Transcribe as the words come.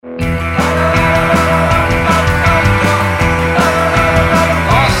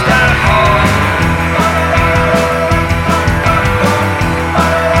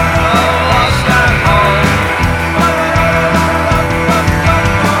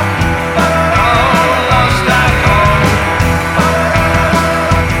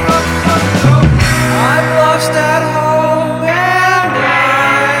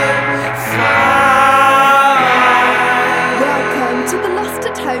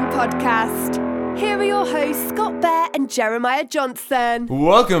Stone Podcast. Here are your hosts, Scott Bear and Jeremiah Johnson.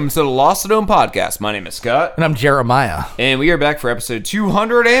 Welcome to the Lost Stone Podcast. My name is Scott. And I'm Jeremiah. And we are back for episode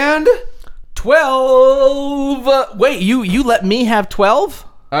 212. Wait, you let me have 12?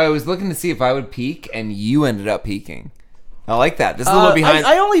 I was looking to see if I would peek, and you ended up peeking. I like that. This is a little behind.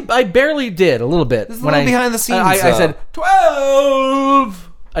 I barely did a little bit. This is a little behind the scenes. I said 12.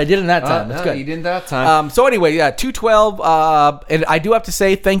 I did in that time. That's good. You did that time. So anyway, yeah, 212. And I do have to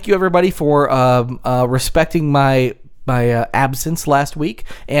say thank you everybody for respecting my absence last week,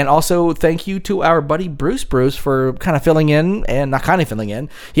 and also thank you to our buddy Bruce for kind of filling in, and not kind of filling in.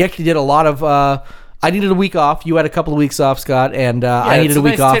 He actually did a lot of. I needed a week off. You had a couple of weeks off, Scott, and I needed a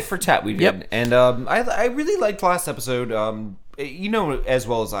week off. Tit for tat we did. Yep. And I really liked last episode. You know as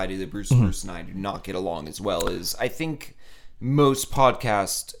well as I do that Bruce and I do not get along as well as I think most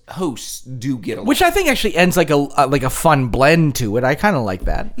podcast hosts do get along. Which I think actually ends like a fun blend to it. I kind of like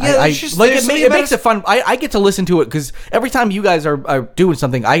that. Yeah, it makes it fun. I get to listen to it because every time you guys are doing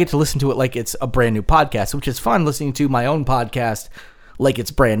something, I get to listen to it like it's a brand new podcast, which is fun listening to my own podcast like it's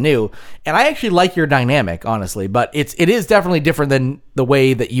brand new. And I actually like your dynamic, honestly, but it is definitely different than the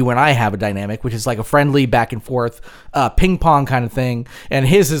way that you and I have a dynamic, which is like a friendly back and forth ping pong kind of thing. And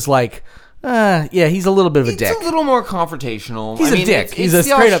his is like, he's a little bit of a dick. It's a little more confrontational. He's a dick. He's a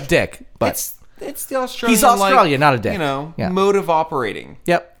straight up dick. But it's the Australian. He's Australian, not a dick. Mode of operating.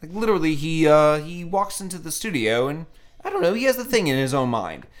 Yep. Like literally, he walks into the studio and I don't know. He has the thing in his own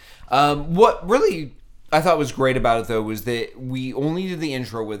mind. What really I thought was great about it though was that we only did the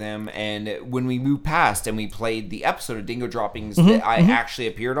intro with him, and when we moved past and we played the episode of Dingo Droppings that I actually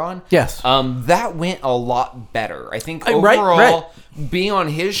appeared on, yes, that went a lot better. I think overall, being on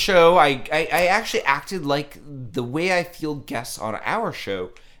his show, I actually acted like the way I feel guests on our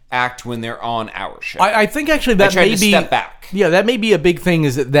show act when they're on our show. I think actually that may be step back. Yeah, that may be a big thing.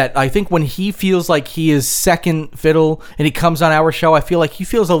 Is that I think when he feels like he is second fiddle and he comes on our show, I feel like he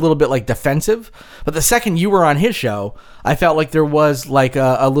feels a little bit like defensive. But the second you were on his show, I felt like there was like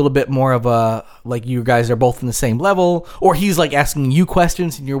a little bit more of a like you guys are both in the same level, or he's like asking you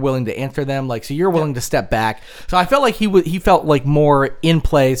questions and you're willing to answer them. Like so, you're willing to step back. So I felt like he felt like more in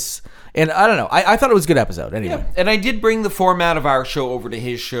place. And I don't know. I thought it was a good episode anyway. Yeah. And I did bring the format of our show over to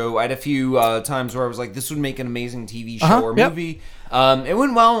his show. I had a few times where I was like, this would make an amazing TV show or movie. It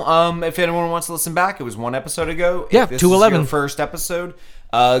went well. If anyone wants to listen back, it was one episode ago. Yeah, if this 211. is your first episode,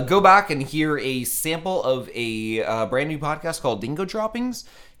 go back and hear a sample of a brand new podcast called Dingo Droppings.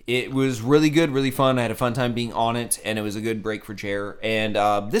 It was really good, really fun. I had a fun time being on it, and it was a good break for Jer.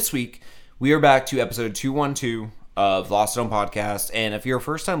 And this week, we are back to episode 212 of Lost Stone Podcast. And if you're a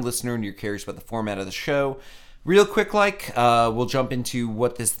first-time listener and you're curious about the format of the show, real quick, we'll jump into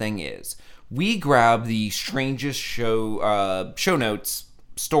what this thing is. We grab the strangest show notes,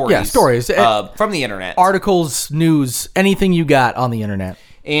 stories from the internet. Articles, news, anything you got on the internet.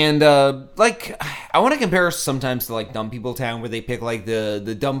 And I want to compare us sometimes to like Dumb People Town, where they pick like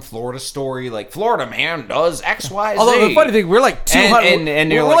the dumb Florida story, like Florida man does X, Y, Z. Although the funny thing, we're like 200,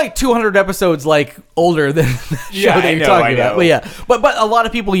 and we're like 200 episodes like older than the show that you're talking about. But yeah, but a lot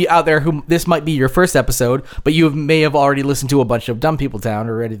of people out there who this might be your first episode, but you may have already listened to a bunch of Dumb People Town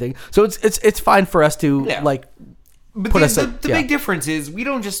or anything. So it's fine for us to But the big difference is we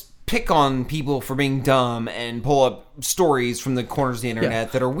don't just pick on people for being dumb and pull up stories from the corners of the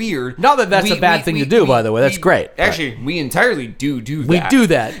internet that are weird. Not that that's a bad thing to do, by the way. That's great. Actually, we entirely do that. We do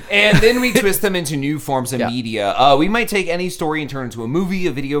that. And then we twist them into new forms of media. We might take any story and turn it into a movie,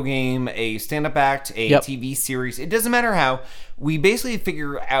 a video game, a stand-up act, a TV series. It doesn't matter how. We basically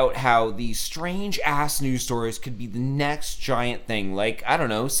figure out how these strange-ass news stories could be the next giant thing. Like, I don't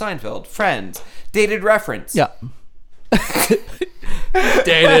know, Seinfeld, Friends, Dated Reference. Yeah.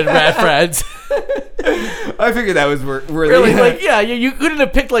 Dated reference. I figured that was really like you couldn't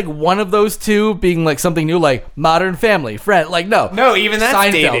have picked like one of those two being like something new, like Modern Family, Friend. Like no, even that's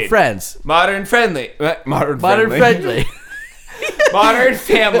Seinfeld, dated. Friends, Modern Friendly, Modern Friendly, Modern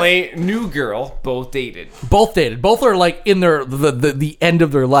Family, New Girl, both dated. Both are like in their the end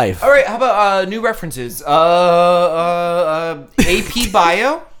of their life. All right, how about new references? AP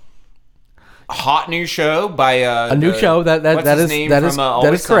Bio. Hot new show by a new show that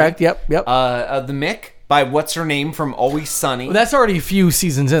is correct. Yep. The Mick by what's her name from Always Sunny. Well, that's already a few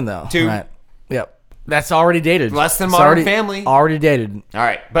seasons in though. 2. Right. Yep. That's already dated. Less than Modern Family. Already dated. All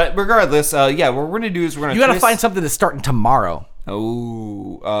right, but regardless, what we're gonna do is we're gonna. You gotta find something that's starting tomorrow.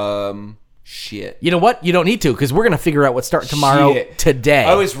 Oh, shit. You know what? You don't need to because we're gonna figure out what's starting tomorrow today.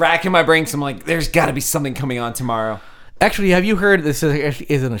 I was racking my brain because I'm like, there's got to be something coming on tomorrow. Actually, have you heard, this actually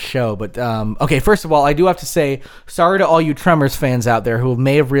isn't a show, but okay, first of all, I do have to say sorry to all you Tremors fans out there who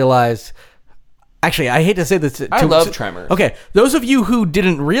may have realized. Actually, I hate to say this. I love Tremors. Okay, those of you who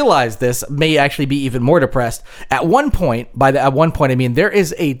didn't realize this may actually be even more depressed. At one point, I mean, there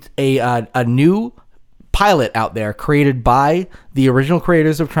is a new pilot out there created by the original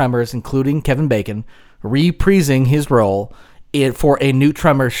creators of Tremors, including Kevin Bacon, reprising his role for a new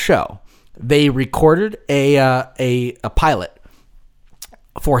Tremors show. They recorded a pilot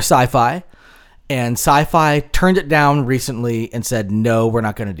for Sci-Fi, and Sci-Fi turned it down recently and said, no, we're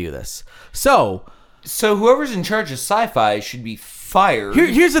not going to do this. So whoever's in charge of Sci-Fi should be fired.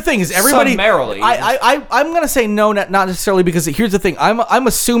 Here's the thing: is everybody summarily? I'm going to say no, not necessarily, because here's the thing: I'm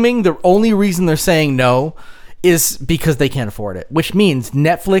assuming the only reason they're saying no is because they can't afford it, which means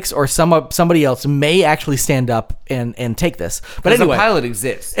Netflix or somebody else may actually stand up and take this. But anyway, the pilot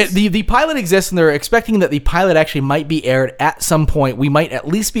exists. The pilot exists, and they're expecting that the pilot actually might be aired at some point. We might at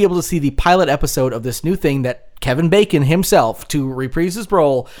least be able to see the pilot episode of this new thing that Kevin Bacon himself, to reprise his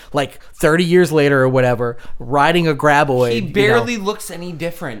role like 30 years later or whatever, riding a graboid. He barely looks any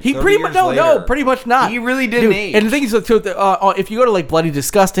different. He pretty much pretty much not. He really didn't age. And the thing is, if you go to like Bloody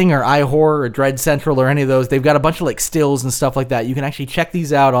Disgusting or iHorror or Dread Central or any of those, they've got a bunch of like stills and stuff like that. You can actually check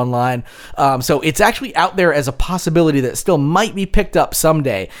these out online. So it's actually out there as a possibility that still might be picked up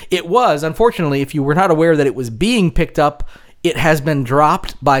someday. It was, unfortunately, if you were not aware that it was being picked up, it has been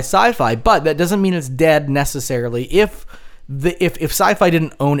dropped by Sci-Fi, but that doesn't mean it's dead necessarily. If Sci-Fi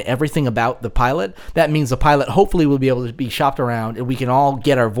didn't own everything about the pilot, that means the pilot hopefully will be able to be shopped around, and we can all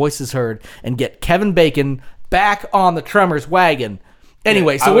get our voices heard and get Kevin Bacon back on the Tremors wagon.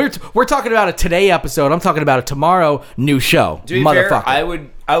 Anyway, so we're talking about a today episode. I'm talking about a tomorrow new show. To be motherfucker.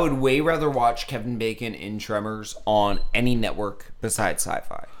 fair, I would way rather watch Kevin Bacon in Tremors on any network besides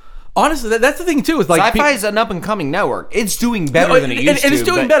Sci-Fi. Honestly, that's the thing too. Is like Sci-Fi is an up-and-coming network. It's doing better than it used to. And it's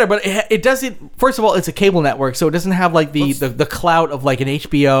doing better, but it doesn't. First of all, it's a cable network, so it doesn't have like the clout of like an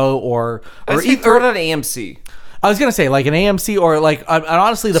HBO or throw it on AMC. I was gonna say like an AMC or like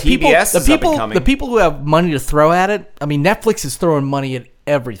honestly the TBS people who have money to throw at it. I mean, Netflix is throwing money at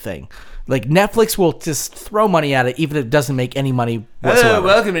everything. Like Netflix will just throw money at it, even if it doesn't make any money whatsoever. Hello,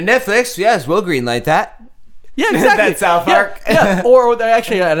 welcome to Netflix. Yes, we'll greenlight that. Yeah, exactly. That's South Park. Yeah. Or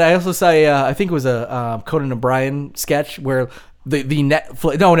actually, and I also saw I think it was a Conan O'Brien sketch where the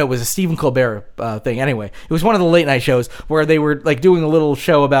Netflix. No, it was a Stephen Colbert thing. Anyway, it was one of the late night shows where they were like doing a little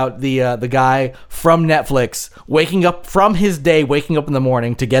show about the guy from Netflix waking up from his day, waking up in the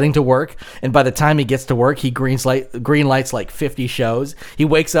morning to getting to work, and by the time he gets to work, he greenlights like 50 shows. He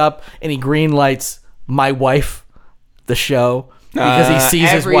wakes up and he greenlights My Wife, the show. Because he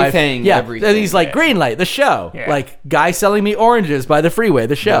sees his wife. Yeah, and he's like, green light, the show. Yeah. Like, guy selling me oranges by the freeway,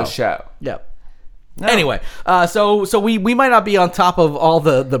 the show. Yep. No. Anyway, so we might not be on top of all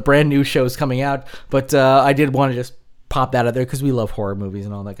the brand new shows coming out, but I did want to just pop that out there because we love horror movies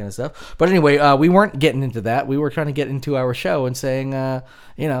and all that kind of stuff. But anyway, we weren't getting into that. We were trying to get into our show and saying,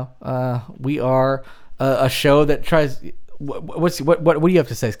 we are a show that tries... What do you have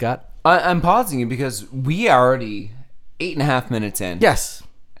to say, Scott? I'm pausing it because we already... 8.5 minutes in. Yes.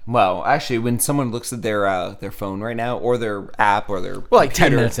 Well, actually, when someone looks at their phone right now, or their app, or their like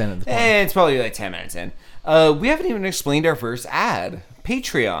 10 minutes in at the point. It's probably like 10 minutes in. We haven't even explained our first ad.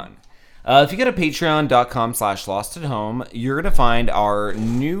 Patreon. If you go to patreon.com/lostathome, you're going to find our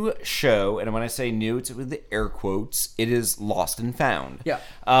new show. And when I say new, it's with the air quotes. It is Lost and Found. Yeah.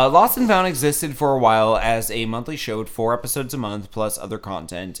 Lost and Found existed for a while as a monthly show with 4 episodes a month plus other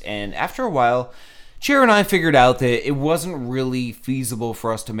content. And after a while... Cher and I figured out that it wasn't really feasible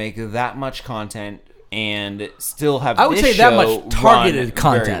for us to make that much content and still have I would this say show that much targeted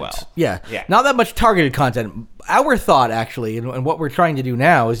content. Very well. Yeah. Not that much targeted content. Our thought, actually, and what we're trying to do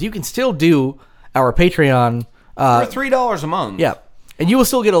now is you can still do our Patreon. For $3 a month. Yeah. And you will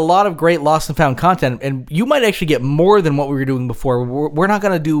still get a lot of great Lost and Found content, and you might actually get more than what we were doing before. We're not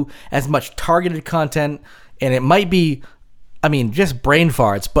going to do as much targeted content, and it might be... just brain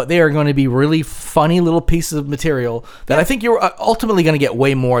farts, but they are going to be really funny little pieces of material that I think you're ultimately going to get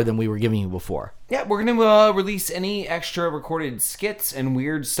way more than we were giving you before. Yeah, we're going to release any extra recorded skits and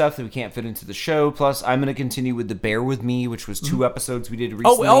weird stuff that we can't fit into the show. Plus, I'm going to continue with the Bear With Me, which was 2 episodes we did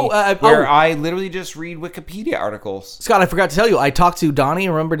recently, where I literally just read Wikipedia articles. Scott, I forgot to tell you, I talked to Donnie.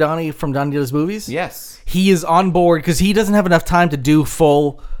 Remember Donnie from Donnie Does Movies? Yes. He is on board because he doesn't have enough time to do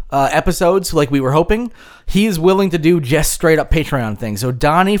full... episodes like we were hoping. He is willing to do just straight up Patreon things. So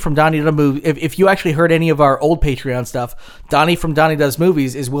Donnie from Donnie Does Movies, if you actually heard any of our old Patreon stuff, Donnie from Donnie Does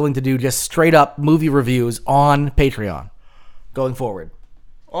Movies is willing to do just straight up movie reviews on Patreon going forward.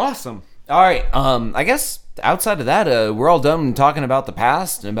 Awesome. All right. I guess outside of that, we're all done talking about the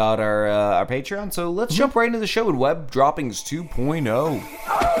past and about our Patreon. So let's jump right into the show with Web Droppings 2.0.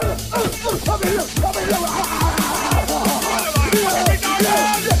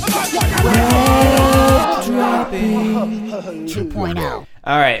 2.0.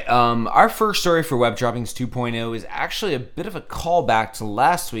 All right, our first story for Web Droppings 2.0 is actually a bit of a callback to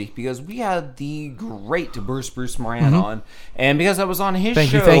last week because we had the great Bruce Moran on, and because I was on his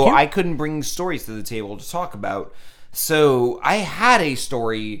show, I couldn't bring stories to the table to talk about. So I had a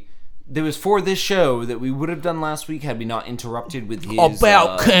story that was for this show that we would have done last week had we not interrupted with his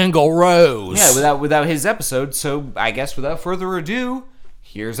about kangaroos. Yeah, without his episode. So I guess without further ado,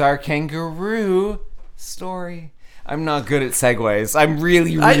 here's our kangaroo story. I'm not good at segues. I'm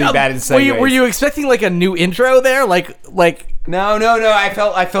really bad at segues. Were you expecting like a new intro there? Like No.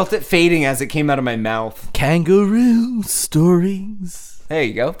 I felt it fading as it came out of my mouth. Kangaroo stories. There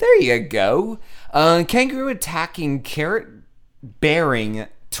you go. Kangaroo attacking carrot-bearing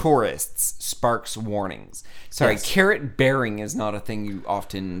tourists sparks warnings. Sorry, yes. Carrot-bearing is not a thing you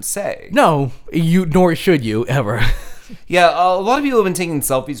often say. No, nor should you ever. Yeah, a lot of people have been taking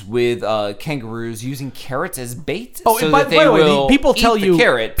selfies with kangaroos using carrots as bait. Oh, so by that they the way, will people tell eat you, the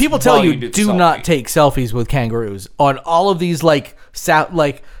carrot people tell you, do do not take selfies with kangaroos on all of these like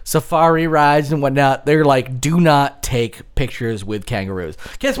safari rides and whatnot. They're like, do not take pictures with kangaroos.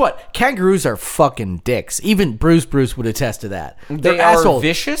 Guess what? Kangaroos are fucking dicks. Even Bruce would attest to that. They They're are assholes.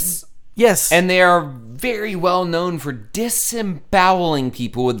 vicious. Yes. And they are very well known for disemboweling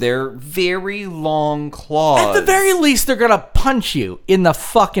people with their very long claws. At the very least, they're going to punch you in the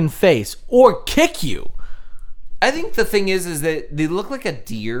fucking face or kick you. I think the thing is that they look like a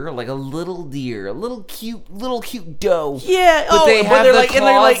deer, like a little deer, a little cute doe. Yeah, but they have they're the like,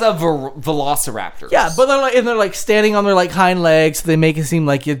 claws of velociraptors. Yeah, but they're like standing on their like hind legs. So they make it seem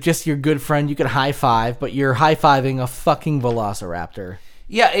like you're just your good friend. You can high five, but you're high fiving a fucking velociraptor.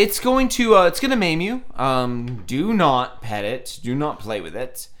 Yeah, it's going to maim you. Do not pet it. Do not play with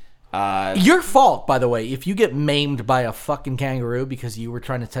it. Your fault, by the way. If you get maimed by a fucking kangaroo because you were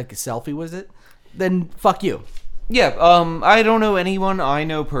trying to take a selfie with it, then fuck you. Yeah, I don't know anyone I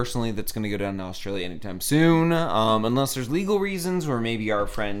know personally that's going to go down to Australia anytime soon, unless there's legal reasons, or maybe our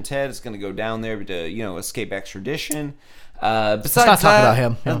friend Ted is going to go down there to, escape extradition. Besides let's not talk about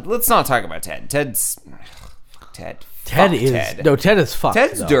him. Yeah. Let's not talk about Ted. Ted is fucked.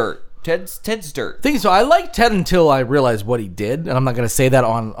 Ted's though. dirt. Ted's dirt. Thing is, so I like Ted until I realized what he did, and I'm not going to say that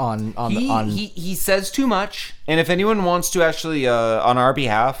on. He says too much, and if anyone wants to actually on our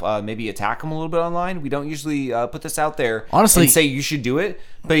behalf maybe attack him a little bit online, we don't usually put this out there. Honestly, and say you should do it,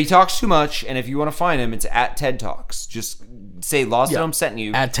 but he talks too much, and if you want to find him, it's at TED Talks. Just say Lost at Home sent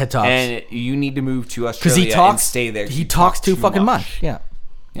you at TED Talks, and you need to move to Australia and stay there. He talks too fucking much. Yeah.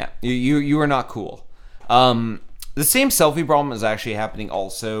 You are not cool. The same selfie problem is actually happening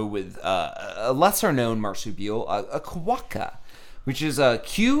also with a lesser-known marsupial, a quokka, which is a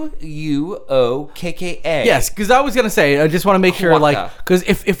Quokka. Yes, because I was gonna say, I just want to make sure, because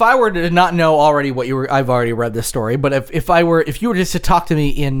if I were to not know already what I've already read this story, but if you were just to talk to me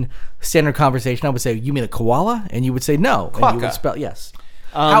in standard conversation, I would say, you mean a koala, and you would say no, quokka. And you would spell yes.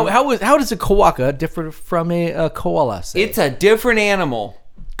 How does a quokka differ from a koala? Say? It's a different animal.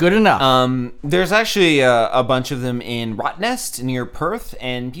 Good enough. There's actually a bunch of them in Rottnest near Perth,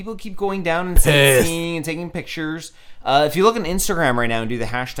 and people keep going down and sightseeing and taking pictures. If you look on Instagram right now and do the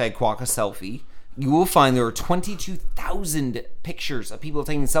hashtag Quokka selfie, you will find there are 22,000 pictures of people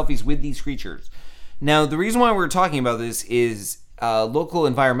taking selfies with these creatures. Now, the reason why we're talking about this is a local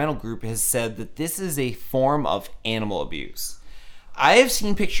environmental group has said that this is a form of animal abuse. I have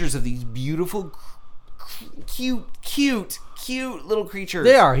seen pictures of these beautiful, cute little creatures.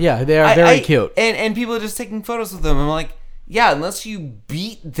 They are very cute. And people are just taking photos of them. I'm like, yeah, unless you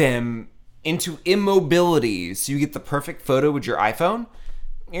beat them into immobility so you get the perfect photo with your iPhone,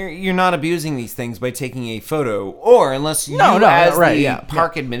 you're not abusing these things by taking a photo. Or unless you,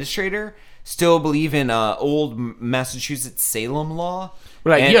 park administrator, still believe in old Massachusetts Salem law,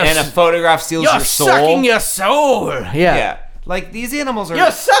 right? And a photograph steals your soul. You're sucking your soul. Yeah. Like, these animals are... You're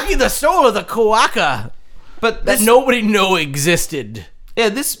sucking the soul of the quokka. But that nobody knew existed. Yeah,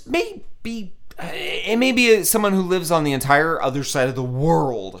 this may be... It may be someone who lives on the entire other side of the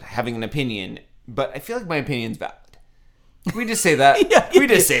world having an opinion, but I feel like my opinion's valid. Can we just say that? We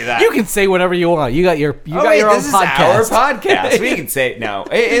just say that. You can say whatever you want. You got your own podcast. This is our podcast. We can say... No,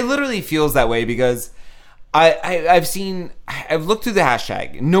 it literally feels that way because... I've looked through the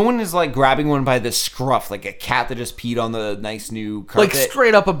hashtag. No one is like grabbing one by the scruff like a cat that just peed on the nice new carpet. Like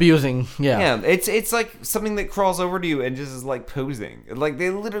straight up abusing. Yeah. Yeah, it's like something that crawls over to you and just is like posing. Like they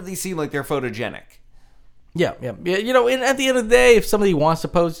literally seem like they're photogenic. Yeah. You know, and at the end of the day, if somebody wants to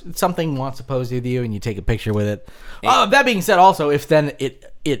pose with you, and you take a picture with it. That being said, also, if then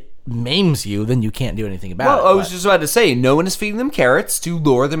it maims you, then you can't do anything about it. Well, I was just about to say, no one is feeding them carrots to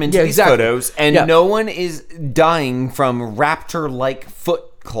lure them into these photos, and no one is dying from raptor-like foot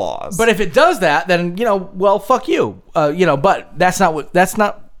claws. But if it does that, then well, fuck you. But that's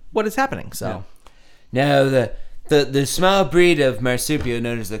not what is happening. So now the small breed of marsupial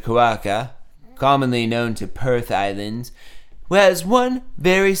known as the quokka, commonly known to Perth Islands, has one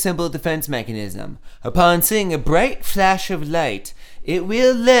very simple defense mechanism. Upon seeing a bright flash of light, it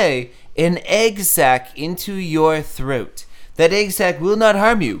will lay an egg sac into your throat. That egg sac will not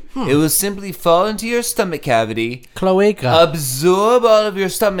harm you. It will simply fall into your stomach cavity, cloaca, absorb all of your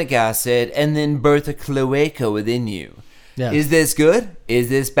stomach acid, and then birth a cloaca within you. Yeah. Is this good? Is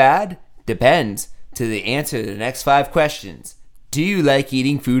this bad? Depends. To the answer to the next 5 questions. Do you like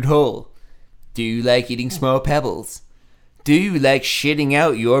eating food whole? Do you like eating small pebbles? Do you like shitting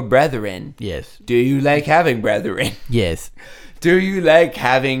out your brethren? Yes. Do you like having brethren? Yes. Do you like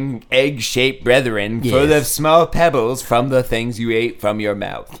having egg-shaped brethren full of small pebbles from the things you ate from your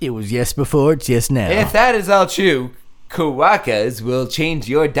mouth? It was yes before, it's yes now. If that is all true, quokkas will change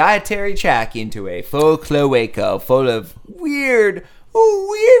your dietary tract into a full cloaca full of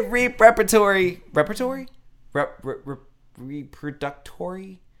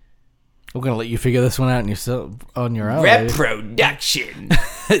reproductory I'm gonna let you figure this one out on your own. Reproduction.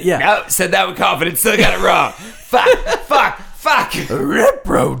 Yeah. No, said that with confidence. Still got it wrong. Fuck.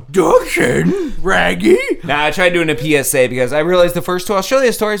 Reproduction, Raggy. Nah, I tried doing a PSA because I realized the first 2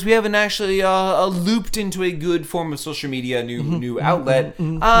 Australia stories we haven't actually looped into a good form of social media, new outlet.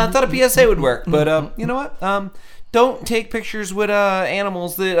 I thought a PSA would work, but you know what? Don't take pictures with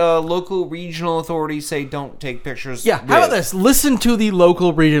animals that local regional authorities say don't take pictures. Yeah, how about this? Listen to the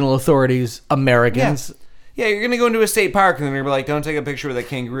local regional authorities, Americans. Yeah, you're going to go into a state park and they're going to be like, don't take a picture with a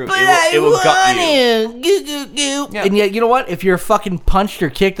kangaroo. It will gut you. Yeah. And yet, you know what? If you're fucking punched or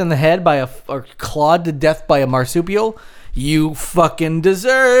kicked in the head or clawed to death by a marsupial, you fucking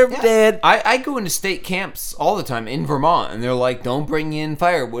deserved it. I go into state camps all the time in Vermont, and they're like, don't bring in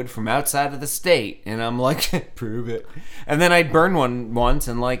firewood from outside of the state. And I'm like, prove it. And then I burned one once,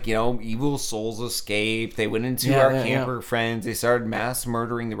 and evil souls escaped. They went into our camper friends. They started mass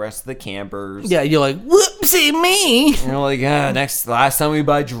murdering the rest of the campers. Yeah, you're like, whoopsie me. And you're like, last time we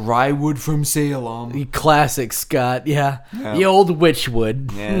buy dry wood from Salem. Classic, Scott, yeah. The old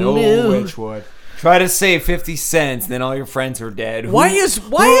witchwood. Yeah, the old witchwood. Try to save 50 cents, then all your friends are dead. Why is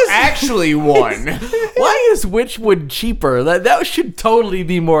actually won? Why is witchwood cheaper? That should totally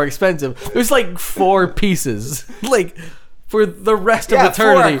be more expensive. There's like 4 pieces, like for the rest of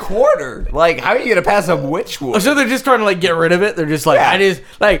eternity. For a quarter. Like, how are you gonna pass up witchwood? So they're just trying to get rid of it. They're just like, it is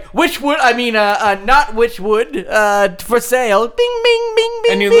like witchwood. I mean, not witchwood. For sale. Bing, bing, bing,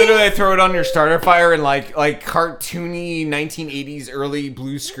 bing. And you literally throw it on your starter fire and like cartoony 1980s early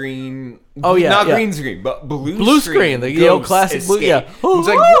blue screen. Not green screen, but blue screen. The old classic blue. Yeah.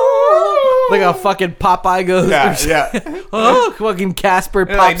 It's like a fucking Popeye goes. Oh, fucking Casper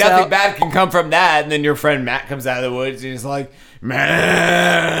pops nothing out. bad can come from that. And then your friend Matt comes out of the woods and he's like,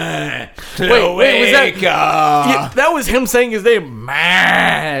 man, wait, was that? Yeah, that was him saying his name,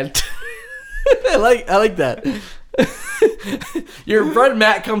 Matt. I like that. Your friend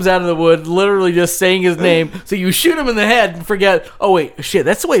Matt comes out of the wood literally just saying his name, so you shoot him in the head and forget, oh wait, shit,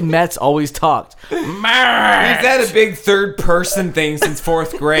 that's the way Matt's always talked. Matt! He's had a big third person thing since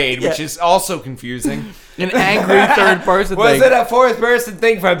 4th grade, which is also confusing. An angry third person thing. Was it a 4th person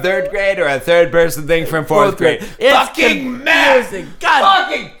thing from 3rd grade or a 3rd person thing from 4th grade? It's fucking Matt!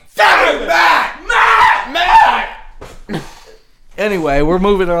 God. Fucking Matt! Anyway, we're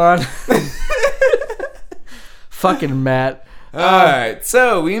moving on. Fucking Matt. Alright,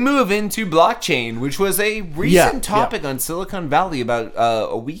 so we move into blockchain, which was a recent topic on Silicon Valley about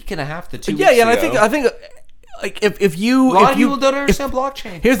a week and a half to 2 weeks ago. Yeah, and I think like if you people don't understand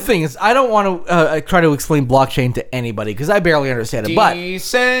blockchain. Here's the thing: is I don't want to try to explain blockchain to anybody because I barely understand it. But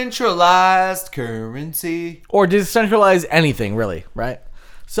decentralized currency or decentralized anything, really, right?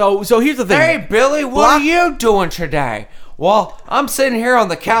 So here's the thing. Hey, Billy, what are you doing today? Well, I'm sitting here on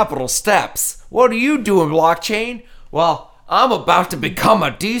the Capitol steps. What are you doing, blockchain? Well, I'm about to become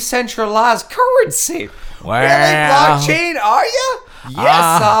a decentralized currency. Wow. Really, blockchain, are you? Yes,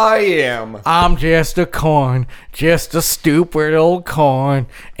 I am. I'm just a coin, just a stupid old coin,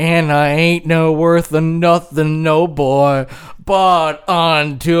 and I ain't no worth of nothing, no boy. But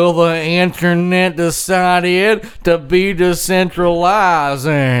until the internet decided to be decentralized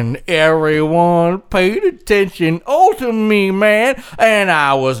and everyone paid attention to me, man, and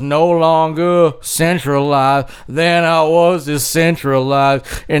I was no longer centralized, then I was decentralized,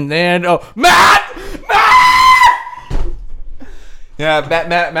 and then, Matt! Yeah,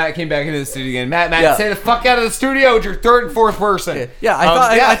 Matt came back into the studio again. Matt, Yeah. say the fuck out of the studio with your third and fourth person. Yeah,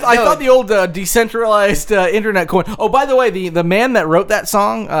 I thought the old decentralized internet coin. Oh, by the way, the man that wrote that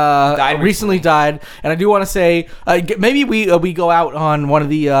song recently died, and I do want to say maybe we go out on one of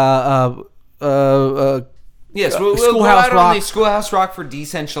the Yes, we'll go Schoolhouse out Rock. on the Schoolhouse Rock for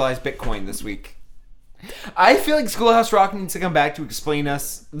decentralized Bitcoin this week. I feel like Schoolhouse Rock needs to come back to explain to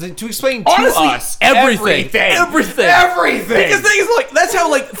Honestly, us everything. Everything. Because things like that's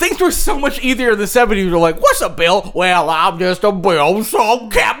how things were so much easier in the 70s. You're like, what's a bill? Well, I'm just a bill, so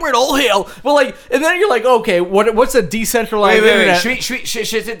Capitol Hill. But and then you're like, okay, what's a decentralized internet?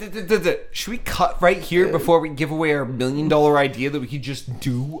 Should we cut right here before we give away our $1 million idea that we could just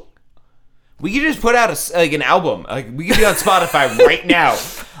do? We could just put out an album. We could be on Spotify right now.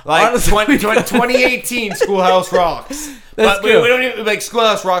 Honestly, 2018 Schoolhouse Rocks. That's We true. don't even,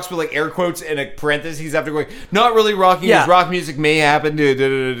 Schoolhouse Rocks with air quotes and a parentheses after going, not really rocking, Yeah. because rock music may happen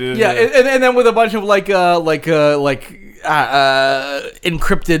to... Yeah, and then with a bunch of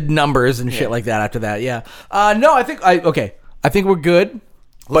encrypted numbers and shit like that after that. Yeah. No, I think we're good.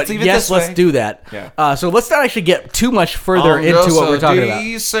 Let's But leave it yes, this let's way. do that. Yeah. So let's not actually get too much further into what we're talking about.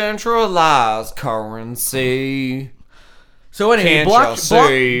 Decentralized currency. So anyway, Can't you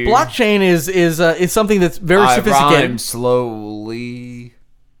see? blockchain is something that's very I sophisticated, rhyme slowly.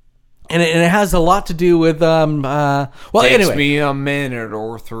 and it has a lot to do with Takes anyway, me a minute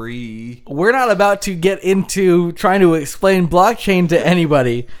or three. we're not about to get into trying to explain blockchain to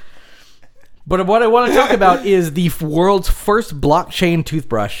anybody. But what I want to talk about is the world's first blockchain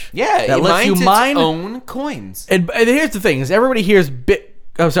toothbrush. Yeah, that it lets you mines mine. its own coins. And here's the thing: is everybody hears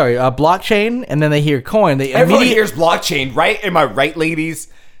blockchain, and then they hear coin. They Everyone immediately hears blockchain, right? Am I right, ladies?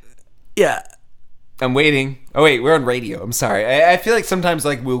 yeah. I'm waiting. Oh wait, we're on radio. I'm sorry. I feel like sometimes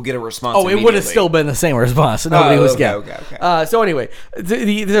we'll get a response. Oh, it would have immediately. still been the same response. Nobody was okay, getting. okay. So anyway,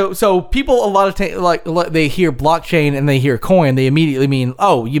 so people a lot of they hear blockchain and they hear coin, they immediately mean,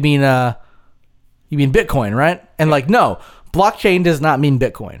 oh, you mean Bitcoin, right? And no, blockchain does not mean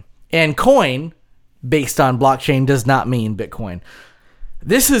Bitcoin, and coin based on blockchain does not mean Bitcoin.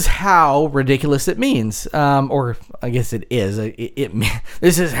 This is how ridiculous it means, or I guess it is.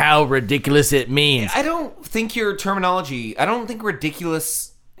 This is how ridiculous it means. I don't think your terminology. I don't think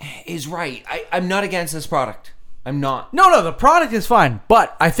ridiculous is right. I'm not against this product. I'm not. No, the product is fine,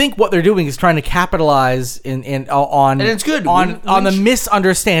 but I think what they're doing is trying to capitalize on And it's good. on the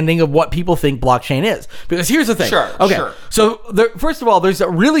misunderstanding of what people think blockchain is. Because here's the thing. Sure. So first of all, there's a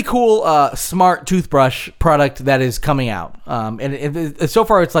really cool smart toothbrush product that is coming out, and so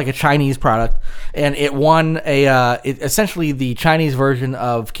far it's like a Chinese product, and it won essentially the Chinese version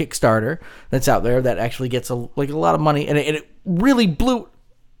of Kickstarter that's out there that actually gets a lot of money, and it really blew.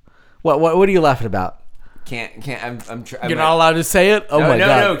 What are you laughing about? Can't. You're not allowed to say it? Oh my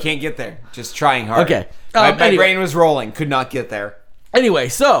god. No, can't get there. Just trying hard. Okay. My Anyway. brain was rolling. Could not get there. Anyway,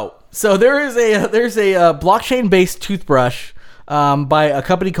 so there's a blockchain based toothbrush by a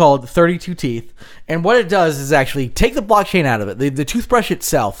company called 32 Teeth, and what it does is actually take the blockchain out of it. The toothbrush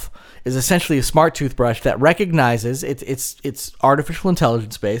itself is essentially a smart toothbrush that recognizes it's artificial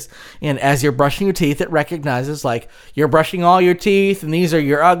intelligence based, and as you're brushing your teeth, it recognizes you're brushing all your teeth, and these are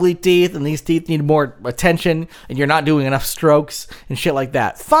your ugly teeth, and these teeth need more attention, and you're not doing enough strokes and shit like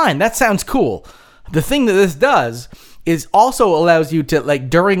that. Fine, that sounds cool. The thing that this does is also allows you to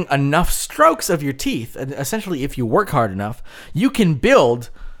during enough strokes of your teeth, and essentially if you work hard enough, you can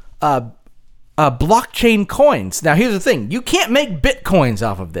build blockchain coins. Now, here's the thing: you can't make bitcoins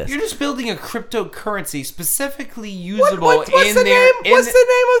off of this. You're just building a cryptocurrency specifically usable What's the name? What's the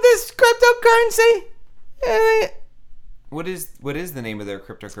name of this cryptocurrency? What is the name of their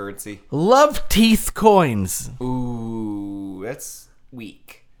cryptocurrency? Love teeth coins. Ooh, that's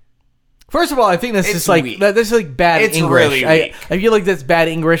weak. First of all, I think that's It's just weak. that's bad It's English. really weak. I feel like that's bad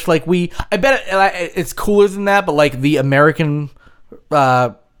English. I bet it's cooler than that, but the American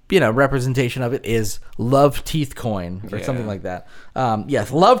representation of it is Love Teeth Coin or something like that.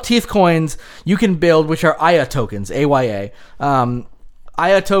 Yes, Love Teeth Coins you can build, which are AYA tokens, AYA.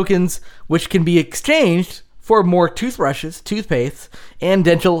 AYA tokens, which can be exchanged for more toothbrushes, toothpaste, and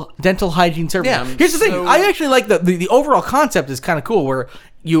dental hygiene services. Yeah, Here's the thing. so- I actually like the overall concept is kind of cool, where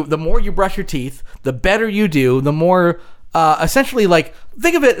the more you brush your teeth, the better you do, the more essentially, like,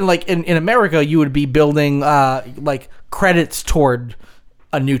 think of it like in America, you would be building like credits toward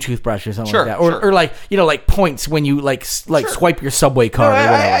a new toothbrush or something Sure, like that, sure. or like like points when you like swipe your subway No, card. or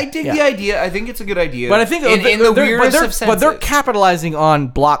whatever. I dig the idea. I think it's a good idea. But I think in the weirdest of senses. but they're capitalizing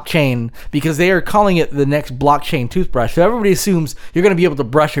on blockchain because they are calling it the next blockchain toothbrush. So everybody assumes you're going to be able to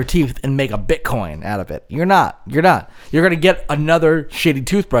brush your teeth and make a Bitcoin out of it. You're not. You're going to get another shitty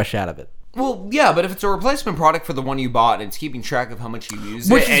toothbrush out of it. Well, yeah, but if it's a replacement product for the one you bought and it's keeping track of how much you use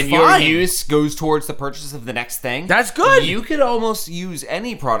Which it, is and your fine. use goes towards the purchase of the next thing, That's good. You could almost use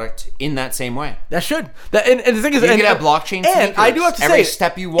any product in that same way. That should. And the thing is, You and, could have blockchain and sneakers. I do have to Every say,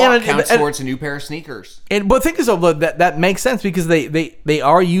 step you walk counts and- towards a new pair of sneakers. And but the thing is, though, that makes sense because they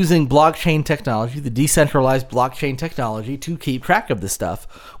are using blockchain technology, the decentralized blockchain technology, to keep track of this stuff,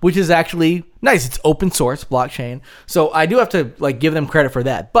 which is actually nice. It's open source blockchain, so I do have to like give them credit for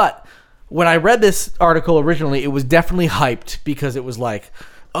that. But when I read this article originally, it was definitely hyped because it was like,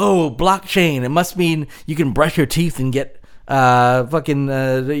 oh, blockchain. It must mean you can brush your teeth and get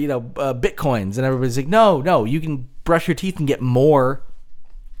Bitcoins, and everybody's like, no, you can brush your teeth and get more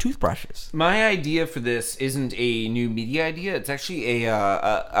toothbrushes. My idea for this isn't a new media idea. It's actually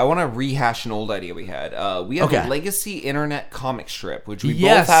I want to rehash an old idea we had. We have Okay. a legacy internet comic strip, which we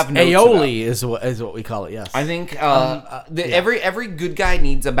Yes, both have notes aioli about. is what we call it. Yes, I think every good guy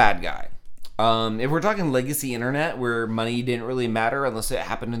needs a bad guy. If we're talking legacy internet where money didn't really matter unless it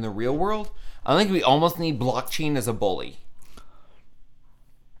happened in the real world, I think we almost need blockchain as a bully.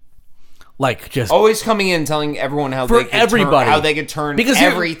 like just Always coming in telling everyone how For they could everybody. how they could turn Because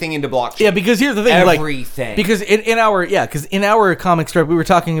here- everything into blockchain. yeah. Because here's the thing, Everything. like because in our comic strip we were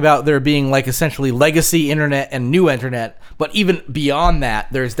talking about there being like essentially legacy internet and new internet, but even beyond that,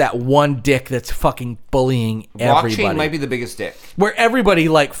 there's that one dick that's fucking bullying everybody. blockchain might be the biggest dick. Where everybody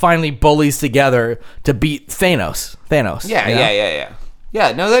like finally bullies together to beat Thanos. Yeah, you know? yeah.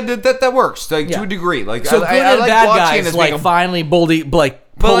 Yeah, no, that works like Yeah. to a degree. Like So I good and like bad blockchain guys as like being a finally pull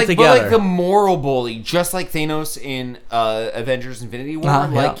but together. like the moral bully, just like Thanos in Avengers Infinity War,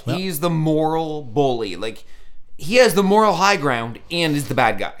 Yeah. he's the moral bully. Like he has the moral high ground and is the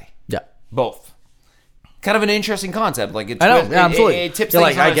bad guy. yeah. Both. Kind of an interesting concept. Like I know, yeah, absolutely. It tips You're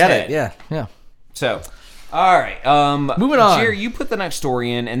things like, on I its get head. it. Yeah. So, all right. Moving on. Jerry, you put the next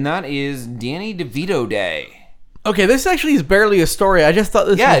story in, and that is Danny DeVito Day. Okay, this actually is barely a story. I just thought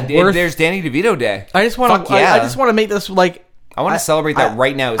this Yeah, was worth. there's Danny DeVito Day. I just want Fuck to. yeah. I just want to make this like. I want to celebrate that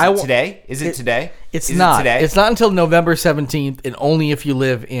right now. Is I it w- today? Is it today? It's Is not. It today? It's not until November 17th, and only if you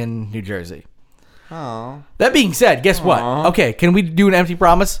live in New Jersey. Oh. That being said, guess what? Okay, can we do an empty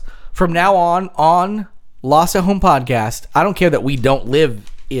promise from now on Lost at Home podcast? I don't care that we don't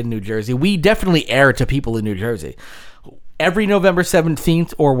live in New Jersey. We definitely air to people in New Jersey. Every November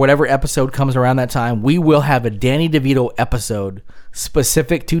 17th or whatever episode comes around that time, we will have a Danny DeVito episode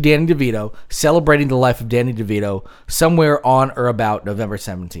specific to Danny DeVito, celebrating the life of Danny DeVito somewhere on or about November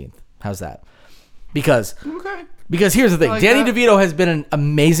 17th. How's that? Because here's the thing. like Danny that. DeVito has been in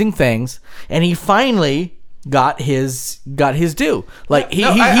amazing things, and he finally got his due. Like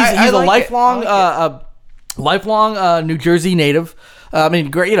No, he's I a like it. lifelong New Jersey native. I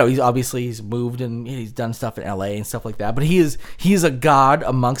mean, great. You know, he's moved and he's done stuff in L.A. and stuff like that. But he is a god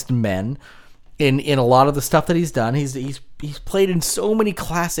amongst men. In a lot of the stuff that he's done, he's played in so many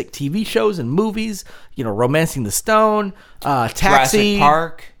classic TV shows and movies. You know, Romancing the Stone, Taxi, Jurassic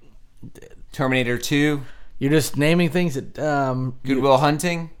Park, Terminator 2, You're just naming things that Goodwill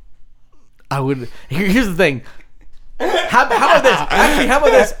Hunting. I would. Here's the thing. How about this? Actually, how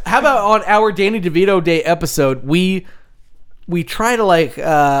about this? How about on our Danny DeVito Day episode, we try to like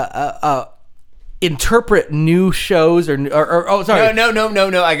interpret new shows or oh sorry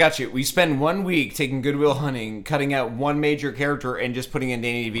No, I got you. We spend 1 week taking Goodwill Hunting, cutting out one major character and just putting in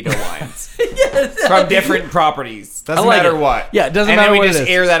Danny DeVito lines from different properties. Doesn't I like matter it. what. Yeah, it doesn't and matter then we what it just is.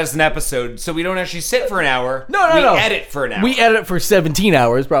 air that as an episode, so we don't actually sit for an hour. No. We edit for an hour. We edit for 17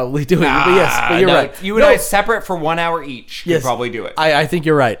 hours probably doing it. But yes, but you're no, right. You and I separate for 1 hour each. Yes. Could probably do it. I think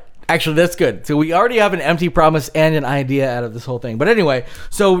you're right. Actually, that's good. So we already have an empty promise and an idea out of this whole thing. But anyway,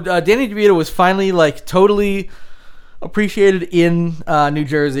 so Danny DeVito was finally like totally appreciated in New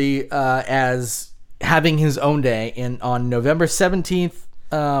Jersey as having his own day. And on November 17th,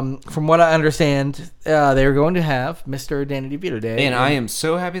 from what I understand, they were going to have Mr. Danny DeVito Day. And I am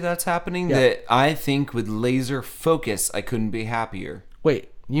so happy that's happening that I think with laser focus, I couldn't be happier. Wait,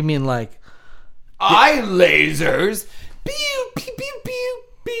 you mean like... Eye lasers. Pew, pew, pew, pew,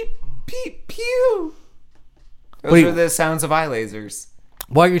 pew, pew, pew. Those are the sounds of eye lasers.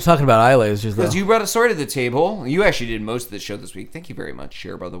 Why are you talking about eye lasers, though? Because you brought a story to the table. You actually did most of the show this week. Thank you very much,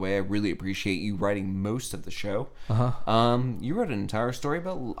 Cher, by the way. I really appreciate you writing most of the show. You wrote an entire story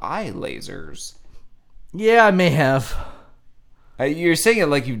about eye lasers. Yeah, I may have. You're saying it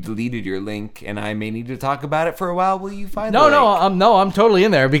like you deleted your link, and I may need to talk about it for a while. Will you find No, the link? no, I'm totally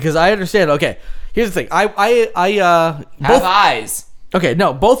in there because I understand. Okay, here's the thing. Have eyes. Okay,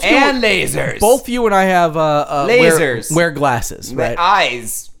 no, both you And lasers. Both you and I have Lasers. wear glasses, right?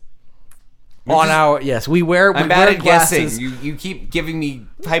 Eyes. Yes, we wear. I'm we bad wear at glasses. guessing. You keep giving me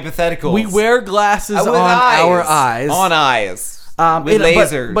hypotheticals. We wear glasses With on our eyes. On eyes. With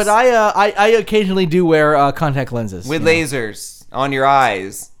lasers. But I occasionally do wear contact lenses. With lasers on your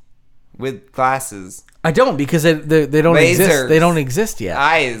eyes. With glasses. I don't because they don't exist. Lasers. They don't exist yet.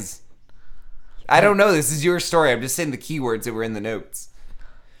 Eyes. I don't know. This is your story. I'm just saying the keywords that were in the notes.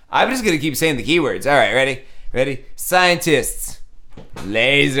 I'm just going to keep saying the keywords. All right, ready? Ready? Scientists.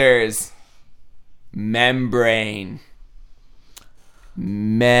 Lasers. Membrane.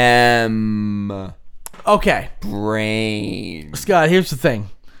 Okay. Brain. Scott, here's the thing.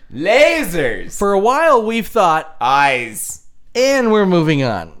 Lasers. For a while, we've thought, Eyes. and we're moving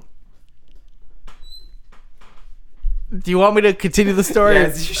on. Do you want me to continue the story?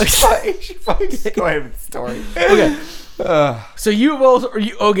 Yes, you should fucking go ahead with the story. Okay.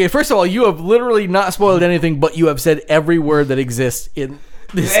 So first of all, you have literally not spoiled anything, but you have said every word that exists in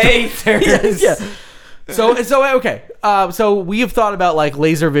this story. Lasers. Yeah. So okay. So we have thought about like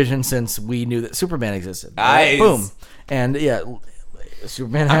laser vision since we knew that Superman existed. Right? Eyes. Boom. And yeah,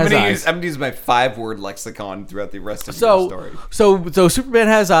 Superman has eyes. I'm gonna use my 5-word lexicon throughout the rest of So, your story. so Superman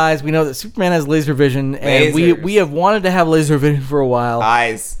has eyes. We know that Superman has laser vision, and Lasers. we have wanted to have laser vision for a while.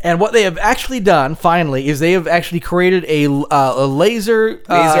 Eyes. And what they have actually done, finally, is they have actually created a laser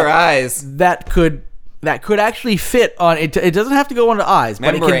Laser eyes. that could actually fit on it. It doesn't have to go onto eyes,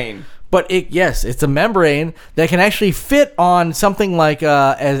 Membrane. Yes, it's a membrane that can actually fit on something like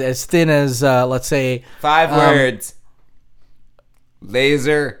as thin as let's say 5 words.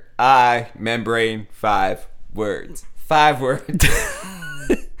 Laser, eye, membrane, 5 words. 5 words.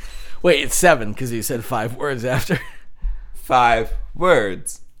 Wait, it's 7 because you said 5 words after. 5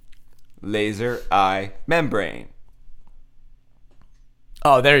 words. Laser, eye, membrane.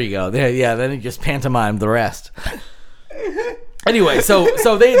 Oh, there you go. There, yeah. Then you just pantomimed the rest. Anyway, so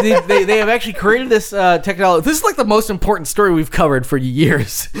they have actually created this technology. This is like the most important story we've covered for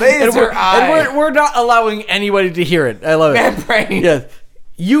years. Laser eye. And we're not allowing anybody to hear it. I love it. Membrane. Yeah.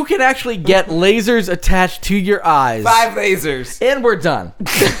 You can actually get lasers attached to your eyes. 5 lasers. And we're done.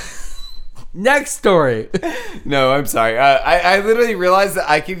 Next story. No, I'm sorry. I literally realized that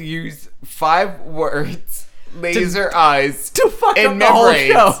I could use 5 words, laser eyes, To fuck and up the whole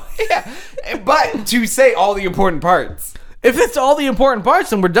membranes. show. Yeah, but to say all the important parts. If it's all the important parts,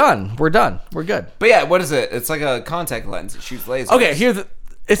 then we're done. We're done. We're good. But yeah, what is it? It's like a contact lens. It shoots lasers. Okay,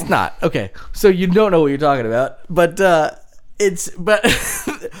 it's not. Okay. So you don't know what you're talking about, but the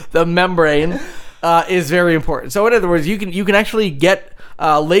membrane is very important. So in other words, you can actually get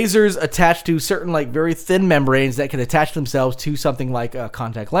lasers attached to certain like very thin membranes that can attach themselves to something like a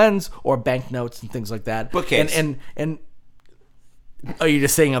contact lens or banknotes and things like that. Bookcase. And are you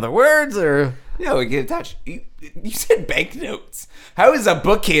just saying other words or? No, it can attach. You said banknotes. How is a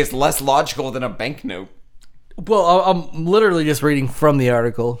bookcase less logical than a banknote? Well, I'm literally just reading from the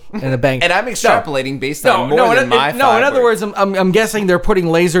article in a bank. And I'm extrapolating based on more than my 5 in other words, I'm guessing they're putting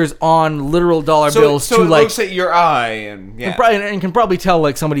lasers on literal dollar bills so to it like looks at your eye and yeah. and can probably tell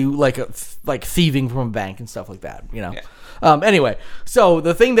like somebody like thieving from a bank and stuff like that, you know. Yeah. Anyway, so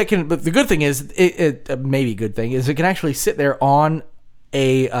the good thing is it maybe good thing is it can actually sit there on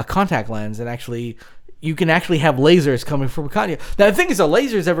a contact lens and actually you can actually have lasers coming from a contact. Now the thing is, the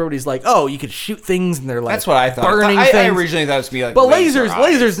lasers, everybody's like, oh, you could shoot things and they're like That's what I thought. burning I things. originally thought it was be like But laser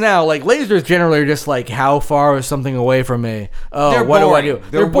lasers now, like lasers generally are just like, how far is something away from me? Oh, They're what boring. do I do?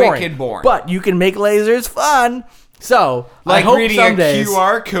 They're boring. wicked boring. But you can make lasers fun. So like I hope reading some a days,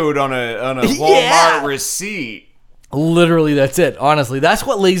 QR code on a Walmart Yeah. receipt. literally, that's it. Honestly, that's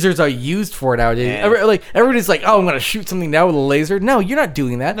what lasers are used for nowadays. Yeah. Everybody's like, oh, I'm gonna shoot something now with a laser. No, you're not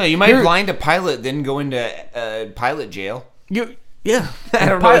doing that. No, you might blind a pilot, then go into pilot jail. Yeah. I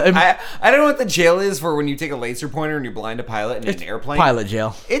don't know. I don't know what the jail is for when you take a laser pointer and you blind a pilot in an airplane. Pilot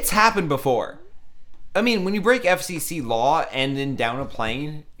jail. It's happened before. I mean, when you break FCC law and then down a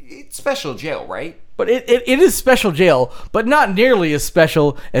plane, it's special jail, right? But it is special jail, but not nearly as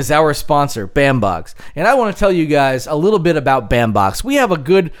special as our sponsor, Bambox. And I want to tell you guys a little bit about Bambox. We have a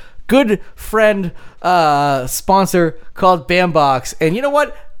good friend sponsor called Bambox. And you know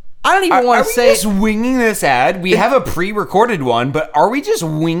what? I don't even want Are to we say just winging this ad? We have a pre-recorded one, but are we just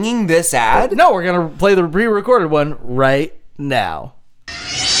winging this ad? No, we're gonna play the pre-recorded one right now.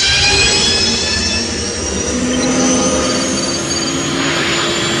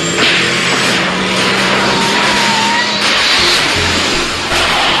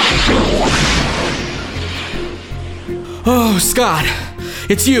 Oh, Scott,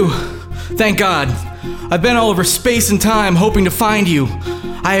 it's you. Thank God. I've been all over space and time hoping to find you.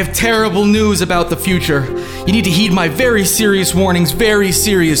 I have terrible news about the future. You need to heed my very serious warnings very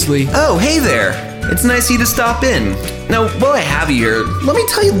seriously. Oh, hey there. It's nice of you to stop in. Now, while I have you here, let me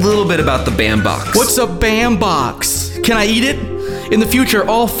tell you a little bit about the BAM box. What's a BAM box? Can I eat it? In the future,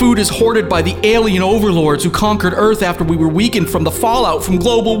 all food is hoarded by the alien overlords who conquered Earth after we were weakened from the fallout from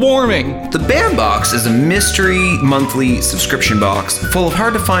global warming. The BAM box is a mystery monthly subscription box full of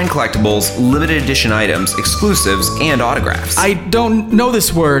hard-to-find collectibles, limited edition items, exclusives, and autographs. I don't know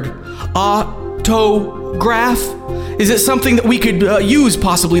this word. Autograph? Is it something that we could use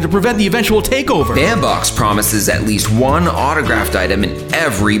possibly to prevent the eventual takeover? BAM box promises at least one autographed item in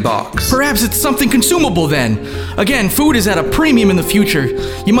every box. Perhaps it's something consumable then. Again, food is at a premium in the future.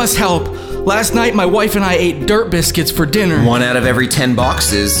 You must help. Last night, my wife and I ate dirt biscuits for dinner. 1 out of every 10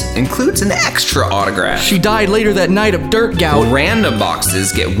 boxes includes an extra autograph. She died later that night of dirt gout. Random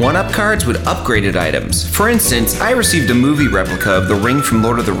boxes get 1-up cards with upgraded items. For instance, I received a movie replica of the ring from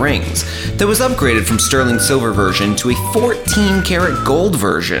Lord of the Rings that was upgraded from sterling silver version to a 14-karat gold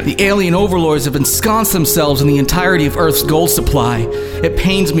version. The alien overlords have ensconced themselves in the entirety of Earth's gold supply. It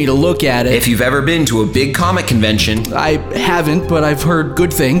pains me to look at it. If you've ever been to a big comic convention, I haven't, but I've heard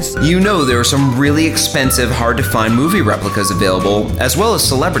good things. you know there are some really expensive, hard-to-find movie replicas available, as well as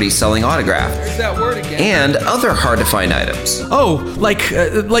celebrities selling autographs. There's that word again. And other hard-to-find items. Oh, like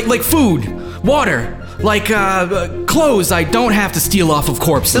food, water, clothes I don't have to steal off of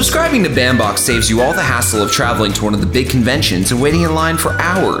corpses. Subscribing to BAMBox saves you all the hassle of traveling to one of the big conventions and waiting in line for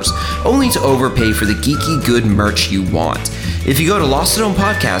hours, only to overpay for the geeky good merch you want. If you go to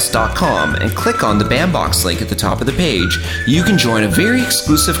LostAtHomePodcast.com and click on the BAMBox link at the top of the page, you can join a very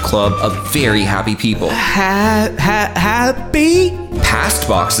exclusive club of very happy people. Happy? Past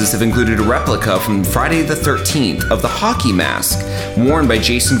boxes have included a replica from Friday the 13th of the hockey mask, worn by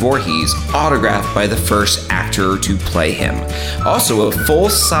Jason Voorhees, autographed by the first actor to play him. Also, a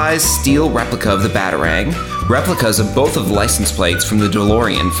full-size steel replica of the Batarang, replicas of both of the license plates from the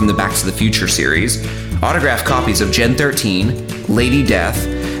DeLorean from the Back to the Future series, autographed copies of Gen 13, Lady Death,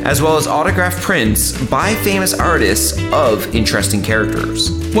 as well as autographed prints by famous artists of interesting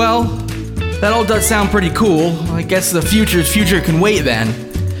characters. Well, that all does sound pretty cool. I guess the future's future can wait then.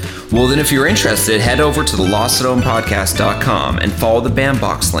 Well, then if you're interested, head over to the LostAtHomePodcast.com and follow the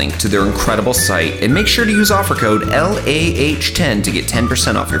BAMBox link to their incredible site, and make sure to use offer code LAH10 to get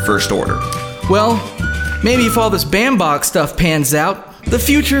 10% off your first order. Well, maybe if all this BAMBox stuff pans out, the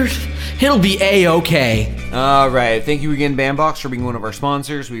future, it'll be A-okay. All right. Thank you again, BAMBox, for being one of our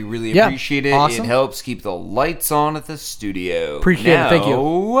sponsors. We really Yeah, appreciate it. awesome. It helps keep the lights on at the studio. Appreciate it. Thank you.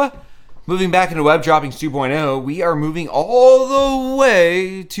 Now, moving back into Web Droppings 2.0, we are moving all the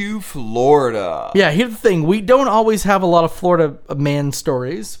way to Florida. Yeah, here's the thing. We don't always have a lot of Florida man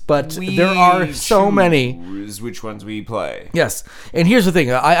stories, but We there are so many. choose which ones we play. Yes, and here's the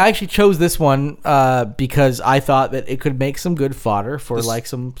thing. I actually chose this one because I thought that it could make some good fodder for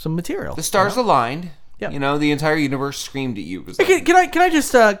some material. The stars aligned. Yeah. You know, the entire universe screamed at you. It was Hey, like,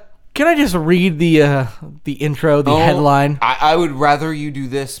 Can I just read the intro, the headline? I would rather you do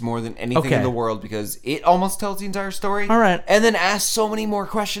this more than anything Okay. in the world, because it almost tells the entire story. All right. And then ask so many more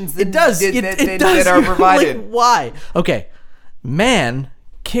questions than It does. It It does. are You're provided. like, why? Okay. Man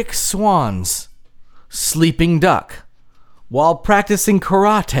kicks swans, sleeping duck, while practicing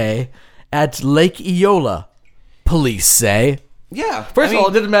karate at Lake Eola. Police say. Yeah. First of all,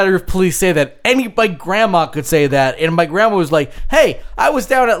 it didn't matter if police say that. My grandma could say that, and my grandma was like, "Hey, I was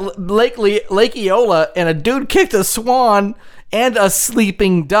down at Lake Eola, and a dude kicked a swan and a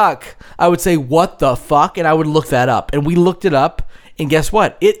sleeping duck." I would say, "What the fuck?" And I would look that up, and we looked it up, and guess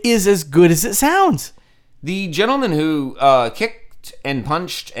what? It is as good as it sounds. the gentleman who kicked and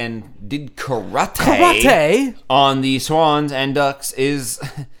punched and did Karate. on the swans and ducks is,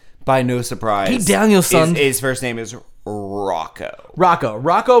 by no surprise, Pete Danielson. His first name is Rocco.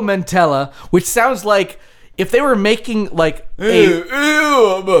 Rocco Mentella, which sounds like if they were making like I'm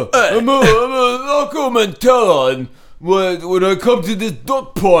Rocco Mentella, and when I come to this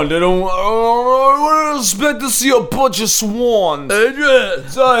duck pond, I don't expect to see a bunch of swans.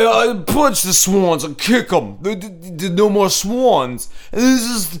 So I punch the swans and kick them. There's no more swans. And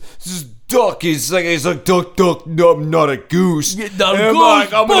this duck is like duck, no, I'm not a goose. The and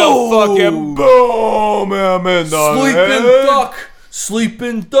goose, I'm gonna fucking boom him in the Sleeping head. duck.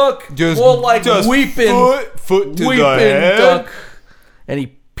 Sleeping duck. Just, More like just weeping. foot to Weeping the head. duck. And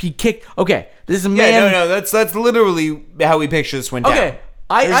he kicked. Okay, this is a man. Yeah, no, that's literally how we picture this went down. Okay.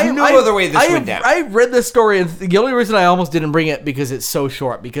 There's no other way this went down. I read this story, and the only reason I almost didn't bring it because it's so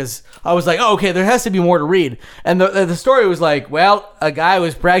short. Because I was like, oh, okay, there has to be more to read. And the story was like, well, a guy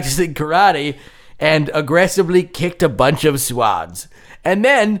was practicing karate and aggressively kicked a bunch of swans, and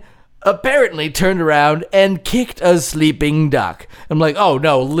then apparently turned around and kicked a sleeping duck. I'm like, oh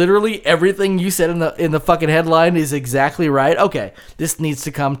no, literally everything you said in the fucking headline is exactly right. Okay, this needs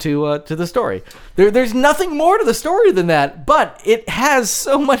to come to the story. There's nothing more to the story than that, but it has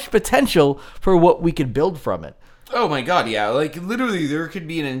so much potential for what we could build from it. Oh my god, yeah. Like, literally, there could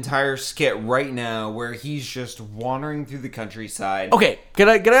be an entire skit right now where he's just wandering through the countryside. Okay, can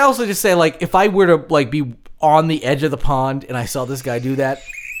I also just say, like, if I were to, like, be on the edge of the pond and I saw this guy do that,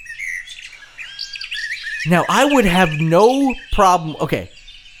 now, I would have no problem. Okay,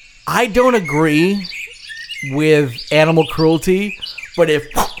 I don't agree with animal cruelty, but if...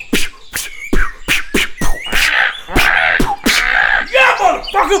 Yeah,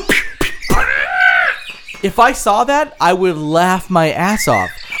 motherfucker! If I saw that, I would laugh my ass off.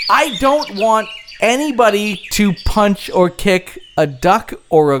 I don't want anybody to punch or kick a duck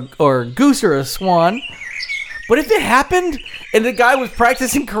or a goose or a swan. But if it happened and the guy was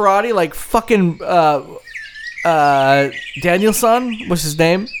practicing karate like fucking Danielson, what's his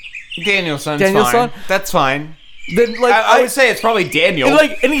name? Danielson's Danielson? fine. That's fine. Then like I would say it's probably Daniel.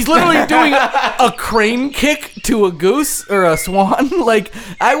 and he's literally doing a crane kick to a goose or a swan. Like,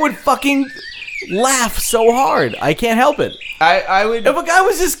 I would fucking laugh so hard. I can't help it. I would... If a guy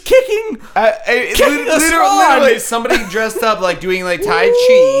was just kicking literally somebody dressed up like doing like Tai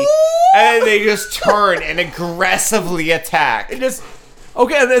Chi, and they just turn and aggressively attack.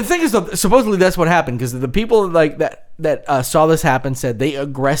 Okay, and the thing is, supposedly that's what happened, because the people like that saw this happen said they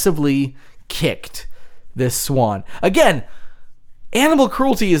aggressively kicked this swan. Again, animal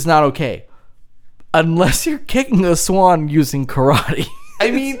cruelty is not okay unless you're kicking a swan using karate. I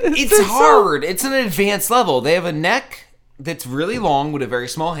mean, it's hard. It's an advanced level. They have a neck that's really long with a very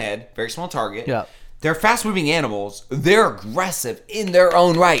small head, very small target. Yeah. They're fast-moving animals. They're aggressive in their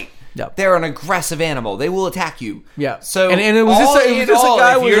own right. Yep. They're an aggressive animal. They will attack you. Yeah. So and it was just a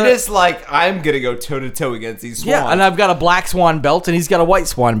guy if with you're just like, I'm gonna go toe to toe against these swans. Yeah, and I've got a black swan belt, and he's got a white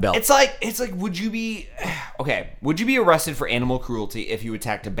swan belt. It's like, would you be arrested for animal cruelty if you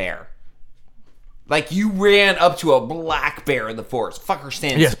attacked a bear? Like, you ran up to a black bear in the forest. Fucker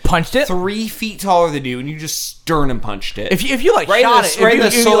stands. You just punched it? 3 feet taller than you, and you just sternum punched it. If you like Right in shot the- it, right in the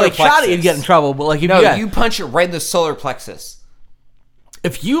if you solar like shot it, you'd plexus. get in trouble. But like, No, you punch it right in the solar plexus.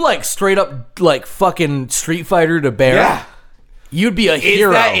 if you like straight up like fucking Street Fighter to bear, Yeah. you'd be a Is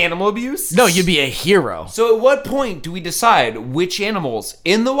hero. that animal abuse? No, you'd be a hero. So at what point do we decide which animals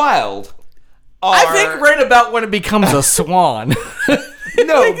in the wild are... I think right about when it becomes a swan. No,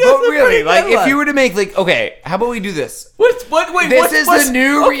 but that's a really, pretty like, good if one. you were to make, like, okay, how about we do this? Wait, This is the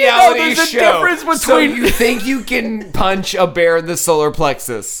new reality there's a show. difference So between you think you can punch a bear in the solar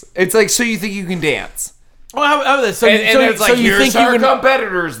plexus? It's like, so you think you can dance? Well, how about this? So, And it's like, you here's think our you can?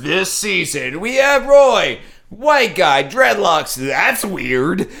 competitors this season. We have Roy, white guy, dreadlocks. That's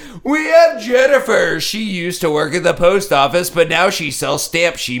weird. We have Jennifer. She used to work at the post office, but now she sells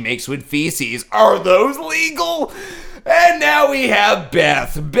stamps she makes with feces. Are those legal? And now we have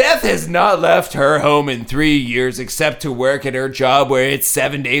Beth. Beth has not left her home in 3 years except to work at her job where it's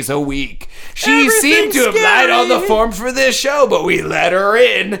 7 days a week. She seemed to have lied on the form for this show, but we let her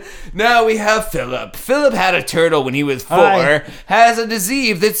in. Now we have Philip. Philip had a turtle when he was 4, Hi. has a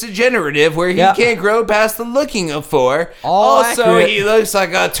disease that's degenerative where he Yep. can't grow past the looking of 4. All also, accurate. he looks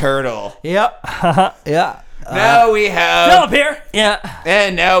like a turtle. Yep. Yeah. Now we have... Philip here. Yeah.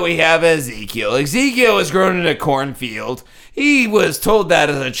 And now we have Ezekiel. Ezekiel was grown in a cornfield. He was told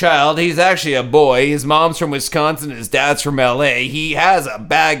that as a child. He's actually a boy. His mom's from Wisconsin, his dad's from LA. He has a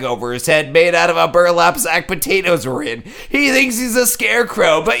bag over his head made out of a burlap sack potatoes were in. He thinks he's a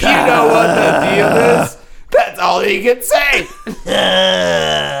scarecrow, but you know what the deal is? That's all he can say.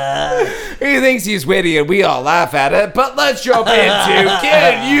 He thinks he's witty and we all laugh at it, but let's jump into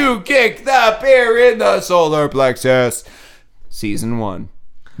Can You Kick the Bear in the Solar Plexus? Season 1.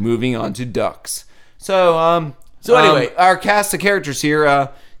 Moving on to ducks. So anyway, our cast of characters here,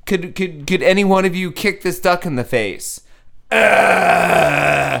 Could any one of you kick this duck in the face? Well,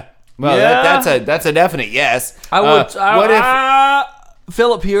 Yeah. that's a definite yes. I would. What if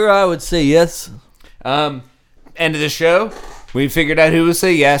Philip here? I would say yes. end of the show? We figured out who will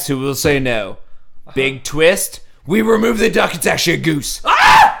say yes, who will say no. Big twist. We remove the duck. It's actually a goose.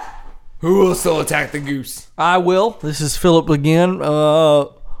 Who will still attack the goose? I will. This is Philip again.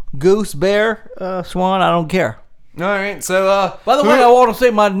 Goose, bear, swan. I don't care. All right. So, By the way, I want to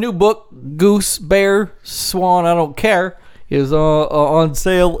say my new book, Goose, Bear, Swan, I Don't Care, is on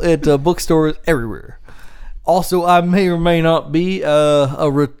sale at bookstores everywhere. Also, I may or may not be a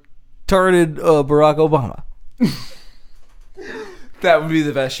retarded Barack Obama. that would be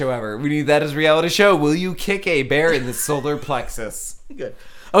the best show ever. We need that as a reality show. Will you kick a bear in the solar plexus? Good.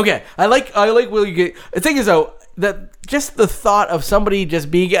 Okay, I like will you get. The thing is though that just the thought of somebody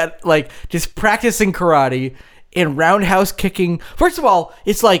just being at just practicing karate and roundhouse kicking. First of all,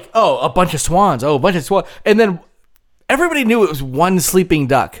 it's like a bunch of swans. And then everybody knew it was one sleeping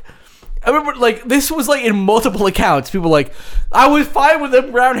duck. I remember, this was, in multiple accounts. People I was fine with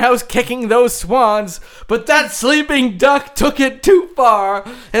them roundhouse kicking those swans, but that sleeping duck took it too far.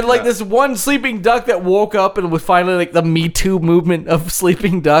 And, this one sleeping duck that woke up and was finally, the Me Too movement of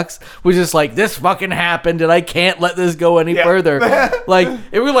sleeping ducks was just this fucking happened, and I can't let this go any further. It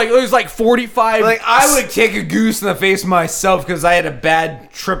was, 45... I would kick a goose in the face myself because I had a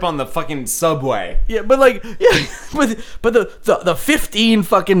bad trip on the fucking subway. Yeah, but the 15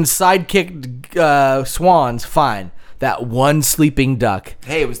 fucking sidekicked swans, fine. That one sleeping duck.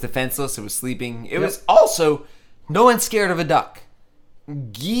 Hey, it was defenseless. It was sleeping. It was also no one's scared of a duck.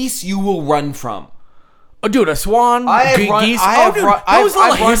 Geese, you will run from. Oh, dude, a swan, geese. Those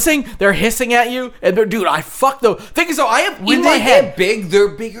little hissing. They're hissing at you, and dude, I fuck those. Thing is, though, I have when in my they head. Get big, they're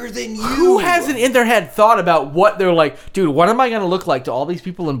bigger than you. Who hasn't in their head thought about what they're like? Dude, what am I gonna look like to all these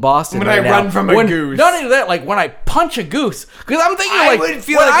people in Boston when right I now? run from a goose? Not only that, when I punch a goose, because I'm thinking I would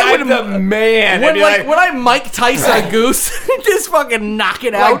feel I'm the man. When I Mike Tyson a goose, just fucking knock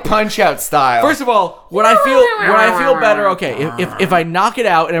it out, Punch Out style. First of all, when I feel better, okay, if I knock it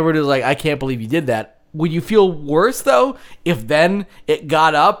out and everybody's like, I can't believe you did that. Would you feel worse, though, if then it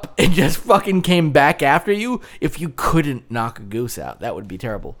got up and just fucking came back after you? If you couldn't knock a goose out, that would be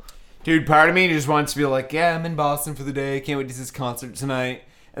terrible. Dude, part of me just wants to be like, yeah, I'm in Boston for the day. Can't wait to see this concert tonight.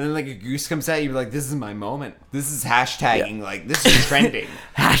 And then, a goose comes at you, you're like, this is my moment. This is hashtagging. Yeah. This is trending.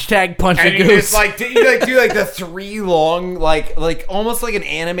 Hashtag punch a and goose. You just, do the 3 long, almost like an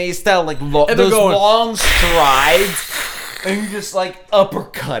anime style, those going, long strides. And you just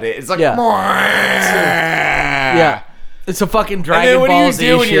uppercut it. It's like, yeah. It's a fucking Dragon Ball Z shit. And then what do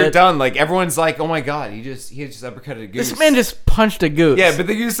you do when you're done? Everyone's like, oh my god, he just uppercutted a goose. This man just punched a goose. Yeah, but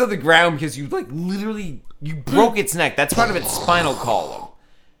the goose on the ground because you literally you broke its neck. That's part of its spinal column.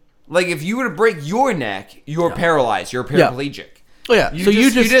 If you were to break your neck, you're paralyzed. You're paraplegic. Oh yeah.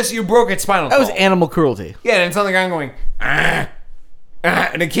 You broke its spinal column. That was animal cruelty. Yeah, and it's on the ground going.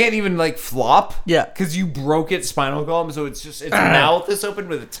 And it can't even flop. Yeah, because you broke its spinal column, so it's mouth is open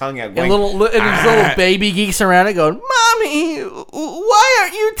with a tongue out. Going, and there's little baby geese around it going, "Mommy, why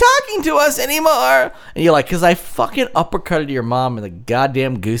aren't you talking to us anymore?" And you're like, "Cause I fucking uppercutted your mom in the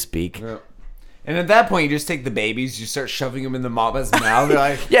goddamn goose beak." Yeah. And at that point, you just take the babies, you start shoving them in the mama's mouth. You're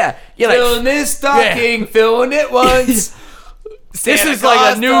like, yeah, you're filling this stocking, filling it once. This is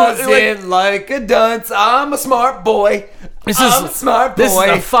like a new, like a dunce. I'm a smart boy. I'm a smart boy. This is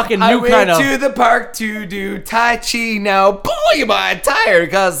a fucking new kind of. I went to the park to do Tai Chi. Now, boy, am I tired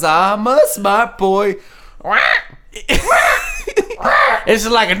because I'm a smart boy. It's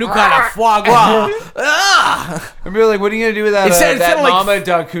like a new kind of foie gras. I'm really like, what are you gonna do with that? That mama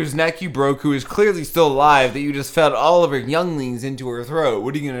duck whose neck you broke, who is clearly still alive, that you just fed all of her younglings into her throat.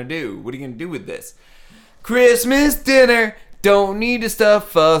 What are you gonna do? What are you gonna do with this? Christmas dinner. Don't need to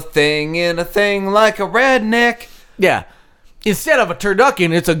stuff a thing in a thing like a redneck. Yeah. Instead of a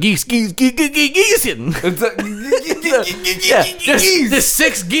turducken, it's a geesin. Just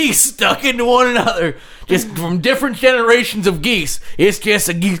 6 geese stuck into one another. Just from different generations of geese. It's just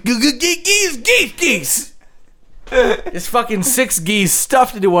a geese. It's fucking 6 geese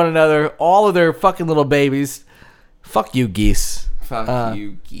stuffed into one another. All of their fucking little babies. Fuck you, geese. Fuck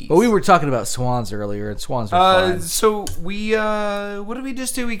you, geese. But we were talking about swans earlier, and swans are fine. So we, what did we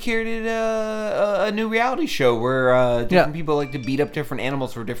just do? We created a new reality show where different people like to beat up different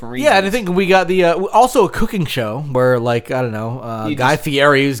animals for different reasons. Yeah, and I think we got the also a cooking show where, I don't know, Guy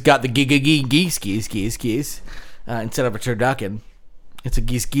Fieri's got the geese instead of a turducken. It's a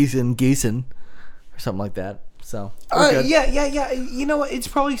geesin or something like that. So yeah. You know what? It's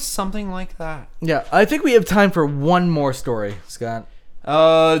probably something like that. Yeah, I think we have time for one more story, Scott.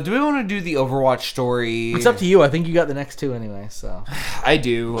 Do we want to do the Overwatch story? It's up to you. I think you got the next two anyway, so. I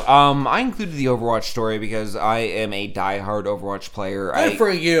do. I included the Overwatch story because I am a diehard Overwatch player. Good for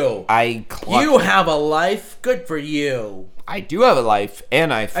you. You have a life. Good for you. I do have a life,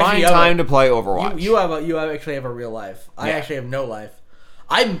 and I find Actually, time to play Overwatch. You actually have a real life. I Yeah. actually have no life.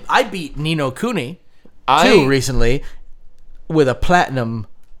 I beat Nino Kuni I- too recently with a platinum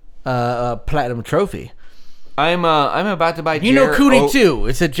trophy. I'm about to buy Nino Kuni 2.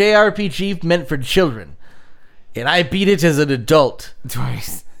 It's a JRPG meant for children, and I beat it as an adult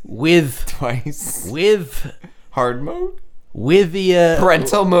twice. with Hard mode? the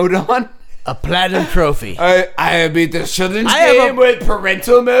Parental mode on? a platinum trophy. I beat the children's I have game with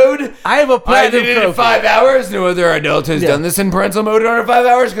parental mode. I have a I platinum did it trophy. in 5 hours. No other adult has Yeah. done this in parental mode under 5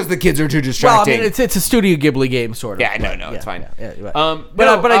 hours because the kids are too Well, I distracting. mean, it's a Studio Ghibli game, sort of. Yeah, no, it's fine. Yeah, you're right. No,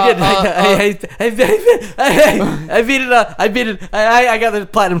 but I did. I beat it. I beat it. I got the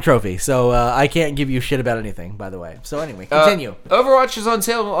platinum trophy, so I can't give you shit about anything. By the way. So anyway, continue. Overwatch is on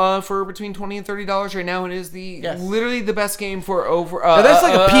sale for between $20 and $30 right now. It is literally the best game for Now, that's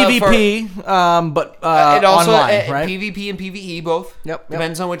like a PvP, but it also online, right? PvP and PvE both. Yep.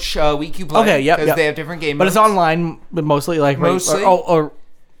 Depends on which week you play. Okay, yep, because yep. they have different game But modes. it's online, but mostly like Mostly. or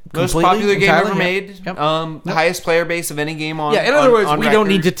Most completely, popular game entirely? ever Yep. made. Yep. Highest player base of any game on. Yeah. In other words, on we don't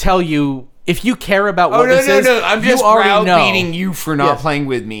need record. to tell you if you care about Oh what this is. I'm you just already know. browbeating you for not Yeah. playing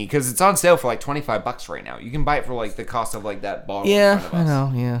with me because it's on sale for like $25 right now. You can buy it for like the cost of like that bottle. Yeah, in front of I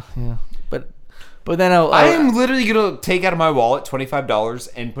us. know. Yeah. But then I am literally gonna take out of my wallet $25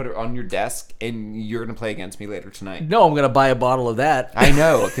 and put it on your desk, and you're gonna play against me later tonight. no, I'm gonna buy a bottle of that. I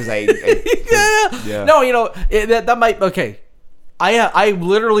know because yeah. No, that might okay. I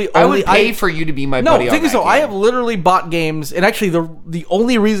literally I only would pay for you to be my no. buddy. The on thing is, that though, I game. have literally bought games, and actually the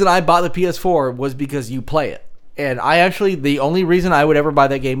only reason I bought the PS4 was because you play it, and the only reason I would ever buy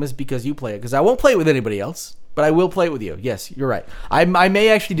that game is because you play it, because I won't play it with anybody else. But I will play it with you. Yes, you're right. I may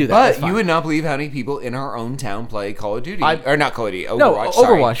actually do that. That's But fine. you would not believe how many people in our own town play Call of Duty, or not Call of Duty, Overwatch. No,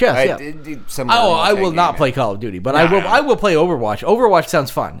 Overwatch, sorry. yes, I will not play Call of Duty, but No, I will play Overwatch. Overwatch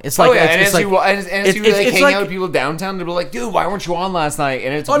sounds fun. It's like Oh yeah, and it's as like you as it's- you it's- like it's hang like- out with people downtown, they'll be like, "Dude, why weren't you on last night?"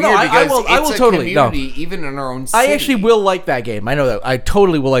 And it's Oh, no, weird I because will it's a totally- no. community, even in our own city. I actually will like that game. I know that. I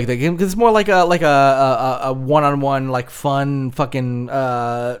totally will like that game because it's more like a one-on-one, like fun fucking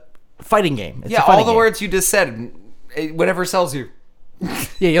fighting game. It's a Yeah, fighting all the game. words you just said, whatever sells you.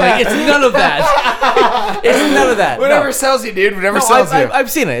 Yeah, you're like, it's none of that. It's none of that. Whatever No. sells you, dude. Whatever No, sells you. I've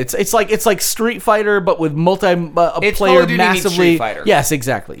seen it. It's like Street Fighter, but with multi It's Call player of Duty meets massively. Street Fighter. Yes,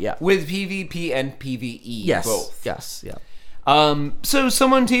 exactly. Yeah. With PvP and PvE, Yes. both. Yes. Yeah. So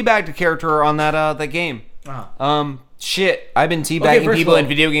someone teabagged a character on that game. Shit, I've been teabagging first of people all, in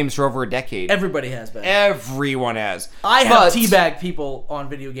video games for over a decade. Everybody has been. Everyone has. I have But- teabagged people on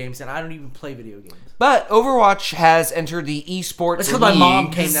video games, and I don't even play video games. But Overwatch has entered the esports It's because my mom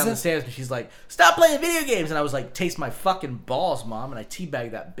leagues. came down the stairs and she's like, "Stop playing video games," and I was like, "Taste my fucking balls, mom," and I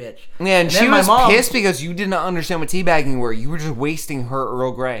teabagged that bitch. Yeah, and then she my was mom- pissed because you did not understand what teabagging were. You were just wasting her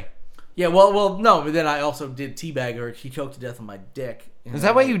Earl Grey. Yeah, well, no, but then I also did teabag her. She choked to death on my dick. Is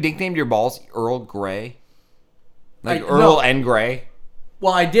that why you nicknamed your balls Earl Grey? Like I- Earl no. and Grey?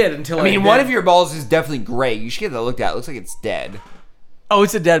 Well, I did until I mean, one of your balls is definitely gray. You should get that looked at. It looks like it's dead. Oh,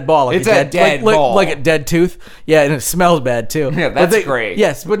 it's a dead ball. Like It's a dead ball. like a dead tooth. Yeah, and it smells bad too. Yeah, But that's great.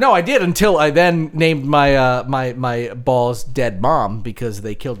 Yes, but no, I did until I then named my my balls Dead Mom because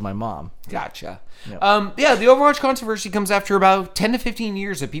they killed my mom. Gotcha. Yep. Yeah, the Overwatch controversy comes after about 10 to 15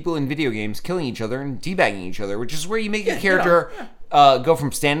 years of people in video games killing each other and teabagging each other, which is where you make a character go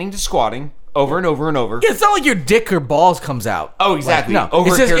from standing to squatting over and over and over. Yeah, it's not like your dick or balls comes out. Oh, exactly. Like, no, Over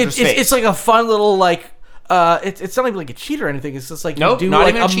it's a just character's face. it's like a fun little like. It's not even like a cheat or anything. It's just like Nope, you do not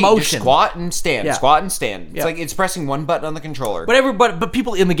like even a cheat. emotion. Just squat and stand. Yeah. Squat and stand. It's Yeah. like it's pressing one button on the controller. But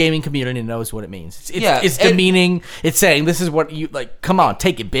people in the gaming community knows what it means. It's and- demeaning. It's saying this is what you like. Come on,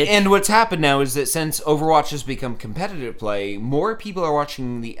 take it, bitch. And what's happened now is that since Overwatch has become competitive play, more people are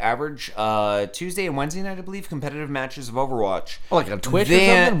watching the average Tuesday and Wednesday night, I believe, competitive matches of Overwatch. like on Twitch or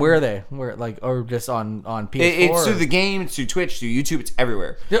Then- something. Where are they? Where like or just on PS4? It's or- through the game, it's through Twitch, through YouTube, it's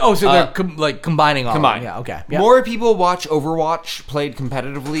everywhere. Oh, so they're combining all. Combined. Yeah. Okay. Yeah. More people watch Overwatch played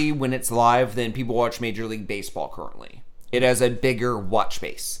competitively when it's live than people watch Major League Baseball currently. It has a bigger watch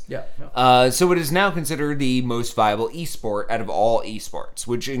base. Yeah. So it is now considered the most viable esport out of all esports,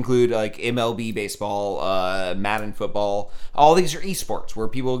 which include like MLB baseball, Madden football. All these are esports where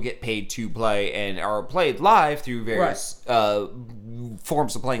people get paid to play and are played live through various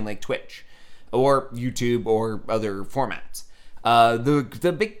forms of playing, like Twitch or YouTube or other formats.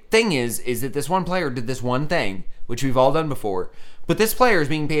 The big thing is that this one player did this one thing, which we've all done before, But this player is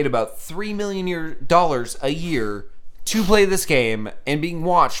being paid about $3 million a year to play this game and being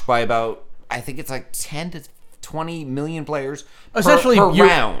watched by about, I think it's like 10 to 20 million players essentially per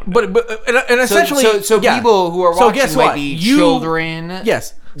round. But essentially, so yeah. people who are So watching guess might what? be children.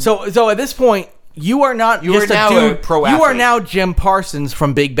 Yes. So at this point, you are not You just are now a dude. a pro You are athlete. now Jim Parsons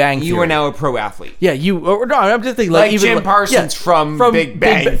from Big Bang Theory. You are now a pro athlete. Yeah, no, I'm just thinking Like even Jim Parsons from Big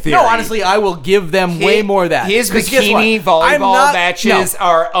Bang Theory. No, honestly, I will give them way more of that. His 'Cause guess what? bikini I'm volleyball not- matches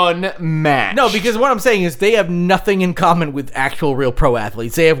are unmatched. No, because what I'm saying is they have nothing in common with actual real pro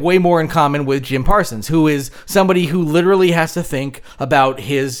athletes. They have way more in common with Jim Parsons, who is somebody who literally has to think about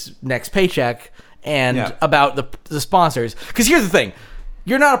his next paycheck and Yeah. about the sponsors. Because here's the thing: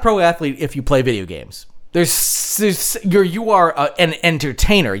 you're not a pro athlete if you play video games. You are an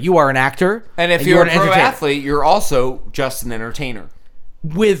entertainer. You are an actor, and if you're an a pro entertainer athlete, you're also just an entertainer.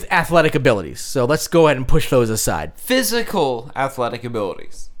 with athletic abilities. So let's go ahead and push those aside. Physical athletic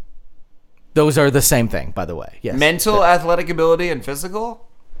abilities. Those are the same thing, by the way. Yes. Mental athletic ability and physical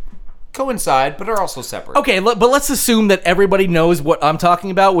coincide, but are also separate. Okay, but let's assume that everybody knows what I'm talking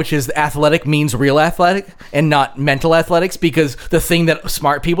about, which is athletic means real athletic and not mental athletics, because the thing that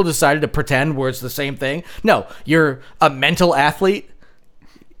smart people decided to pretend was the same thing. No, you're a mental athlete.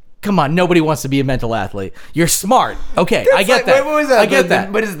 Come on, nobody wants to be a mental athlete. You're smart. Okay, I get that. What was that? I get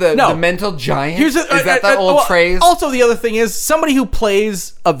that. What is the mental giant? Is that old phrase? Also, the other thing is, somebody who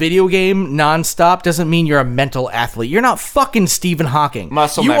plays a video game nonstop doesn't mean you're a mental athlete. You're not fucking Stephen Hawking.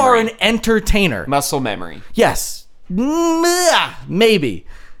 Muscle You are memory. an entertainer. Muscle memory. Yes. Maybe.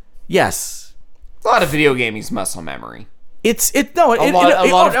 Yes. A lot of video gaming is muscle memory. A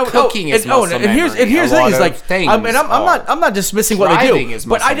lot of cooking is muscle and here's memory. the A thing lot is of like things I'm not dismissing what they Driving do, is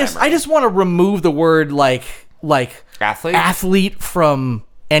but muscle I just want to remove the word like Athlete? athlete from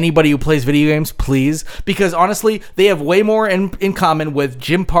anybody who plays video games, please, because honestly, they have way more in common with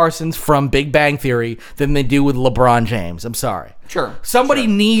Jim Parsons from Big Bang Theory than they do with LeBron James. I'm sorry. Sure. Somebody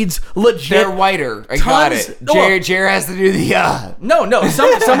needs legit. They're whiter. I got tons- it. Jer has to do the No.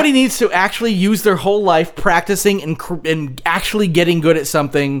 Somebody needs to actually use their whole life practicing and actually getting good at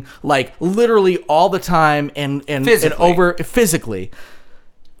something, like literally all the time and Physically. over physically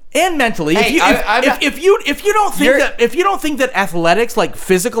and mentally. Hey, if you don't think that athletics, like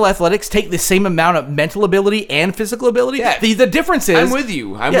physical athletics, take the same amount of mental ability and physical ability, Yeah. the difference is I'm with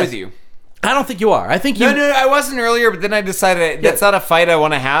you. I'm Yes. with you. I don't think you are. I think you. No, I wasn't earlier, but then I decided that's not a fight I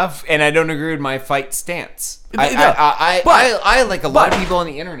want to have, and I don't agree with my fight stance. I like a lot of people on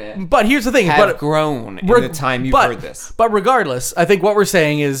the internet But here's the thing: have grown in the time you've heard this. But regardless, I think what we're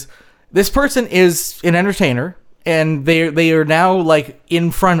saying is this person is an entertainer, and they are now like in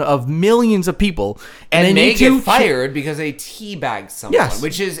front of millions of people, and they may need to get fired because they teabagged someone, Yes.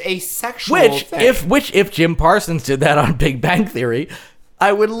 which is a sexual thing. if Jim Parsons did that on Big Bang Theory,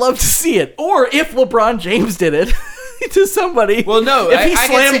 I would love to see it. Or if LeBron James did it to somebody. Well, no, if he I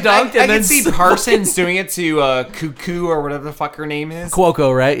slam dunked I and then can see Parsons doing it to Cuckoo or whatever the fuck her name is.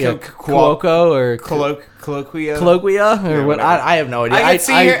 Cuoco, right? Yeah, Cuoco or Colloquia. Colloquia or what? whatever. I have no idea. I could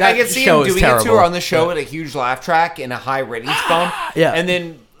see her. I that could see show him is doing it to terrible. her on the show at a huge laugh track and a high ratings bump. Yeah. And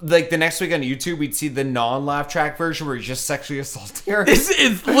then like the next week on YouTube, we'd see the non-laugh track version where he's just sexually assaulting her.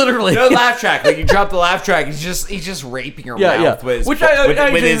 It's literally No laugh track. Like you drop the laugh track, he's just raping her mouth with his,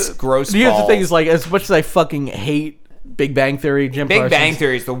 with his gross Here's balls. the thing: is like as much as I fucking hate Big Bang Theory, Jim Big Parsons. Bang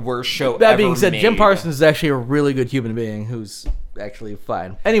Theory is the worst show That ever being said, Jim made. Parsons is actually a really good human being who's actually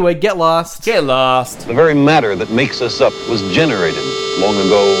fine. Anyway, get lost. Get lost. The very matter that makes us up was generated long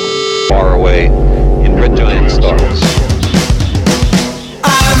ago, far away, in red giant stars.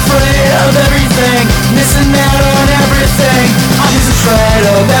 I'm afraid of everything, missing out on everything. I'm just afraid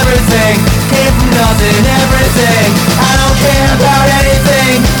of everything, came from nothing, everything. I don't care about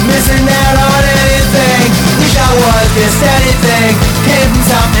anything, missing out on anything. Wish I was just anything, came from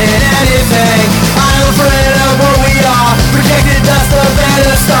something, anything. I'm afraid of what we are, projected dust of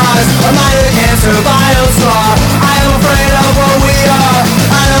better stars. A mind that can't survive a star. I am afraid of what we are,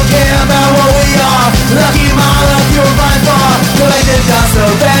 I don't care about what we are. Lucky my luck, you're by far, collected dust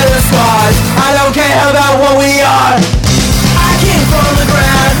of better stars. I don't care about what we are. I came from the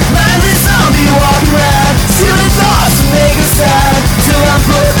ground, mindless zombie walking around, stealing thoughts to make us sad, till I'm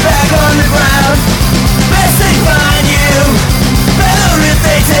put back on the ground. Best they find you, better if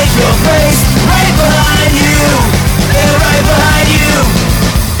they take your place, right behind you, they're right behind you.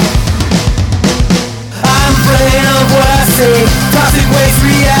 I'm afraid of what I see, toxic waste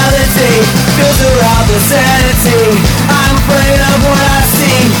reality, filter out the sanity. I'm afraid of what I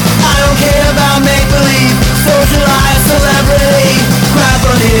see, I don't care about make-believe, socialized celebrity,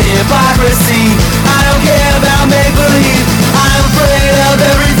 crowdfunded hypocrisy. I don't care about make-believe, I'm afraid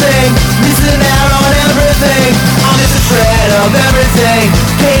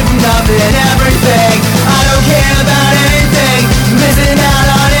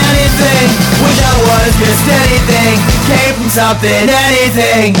something,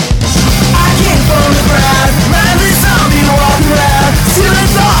 anything. I came from the ground, mindless zombie walking around,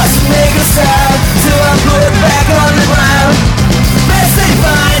 stealing thoughts to make a sound, till I put it back on the ground. Best they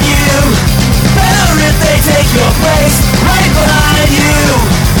find you, better if they take your place right behind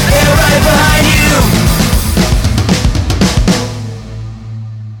you.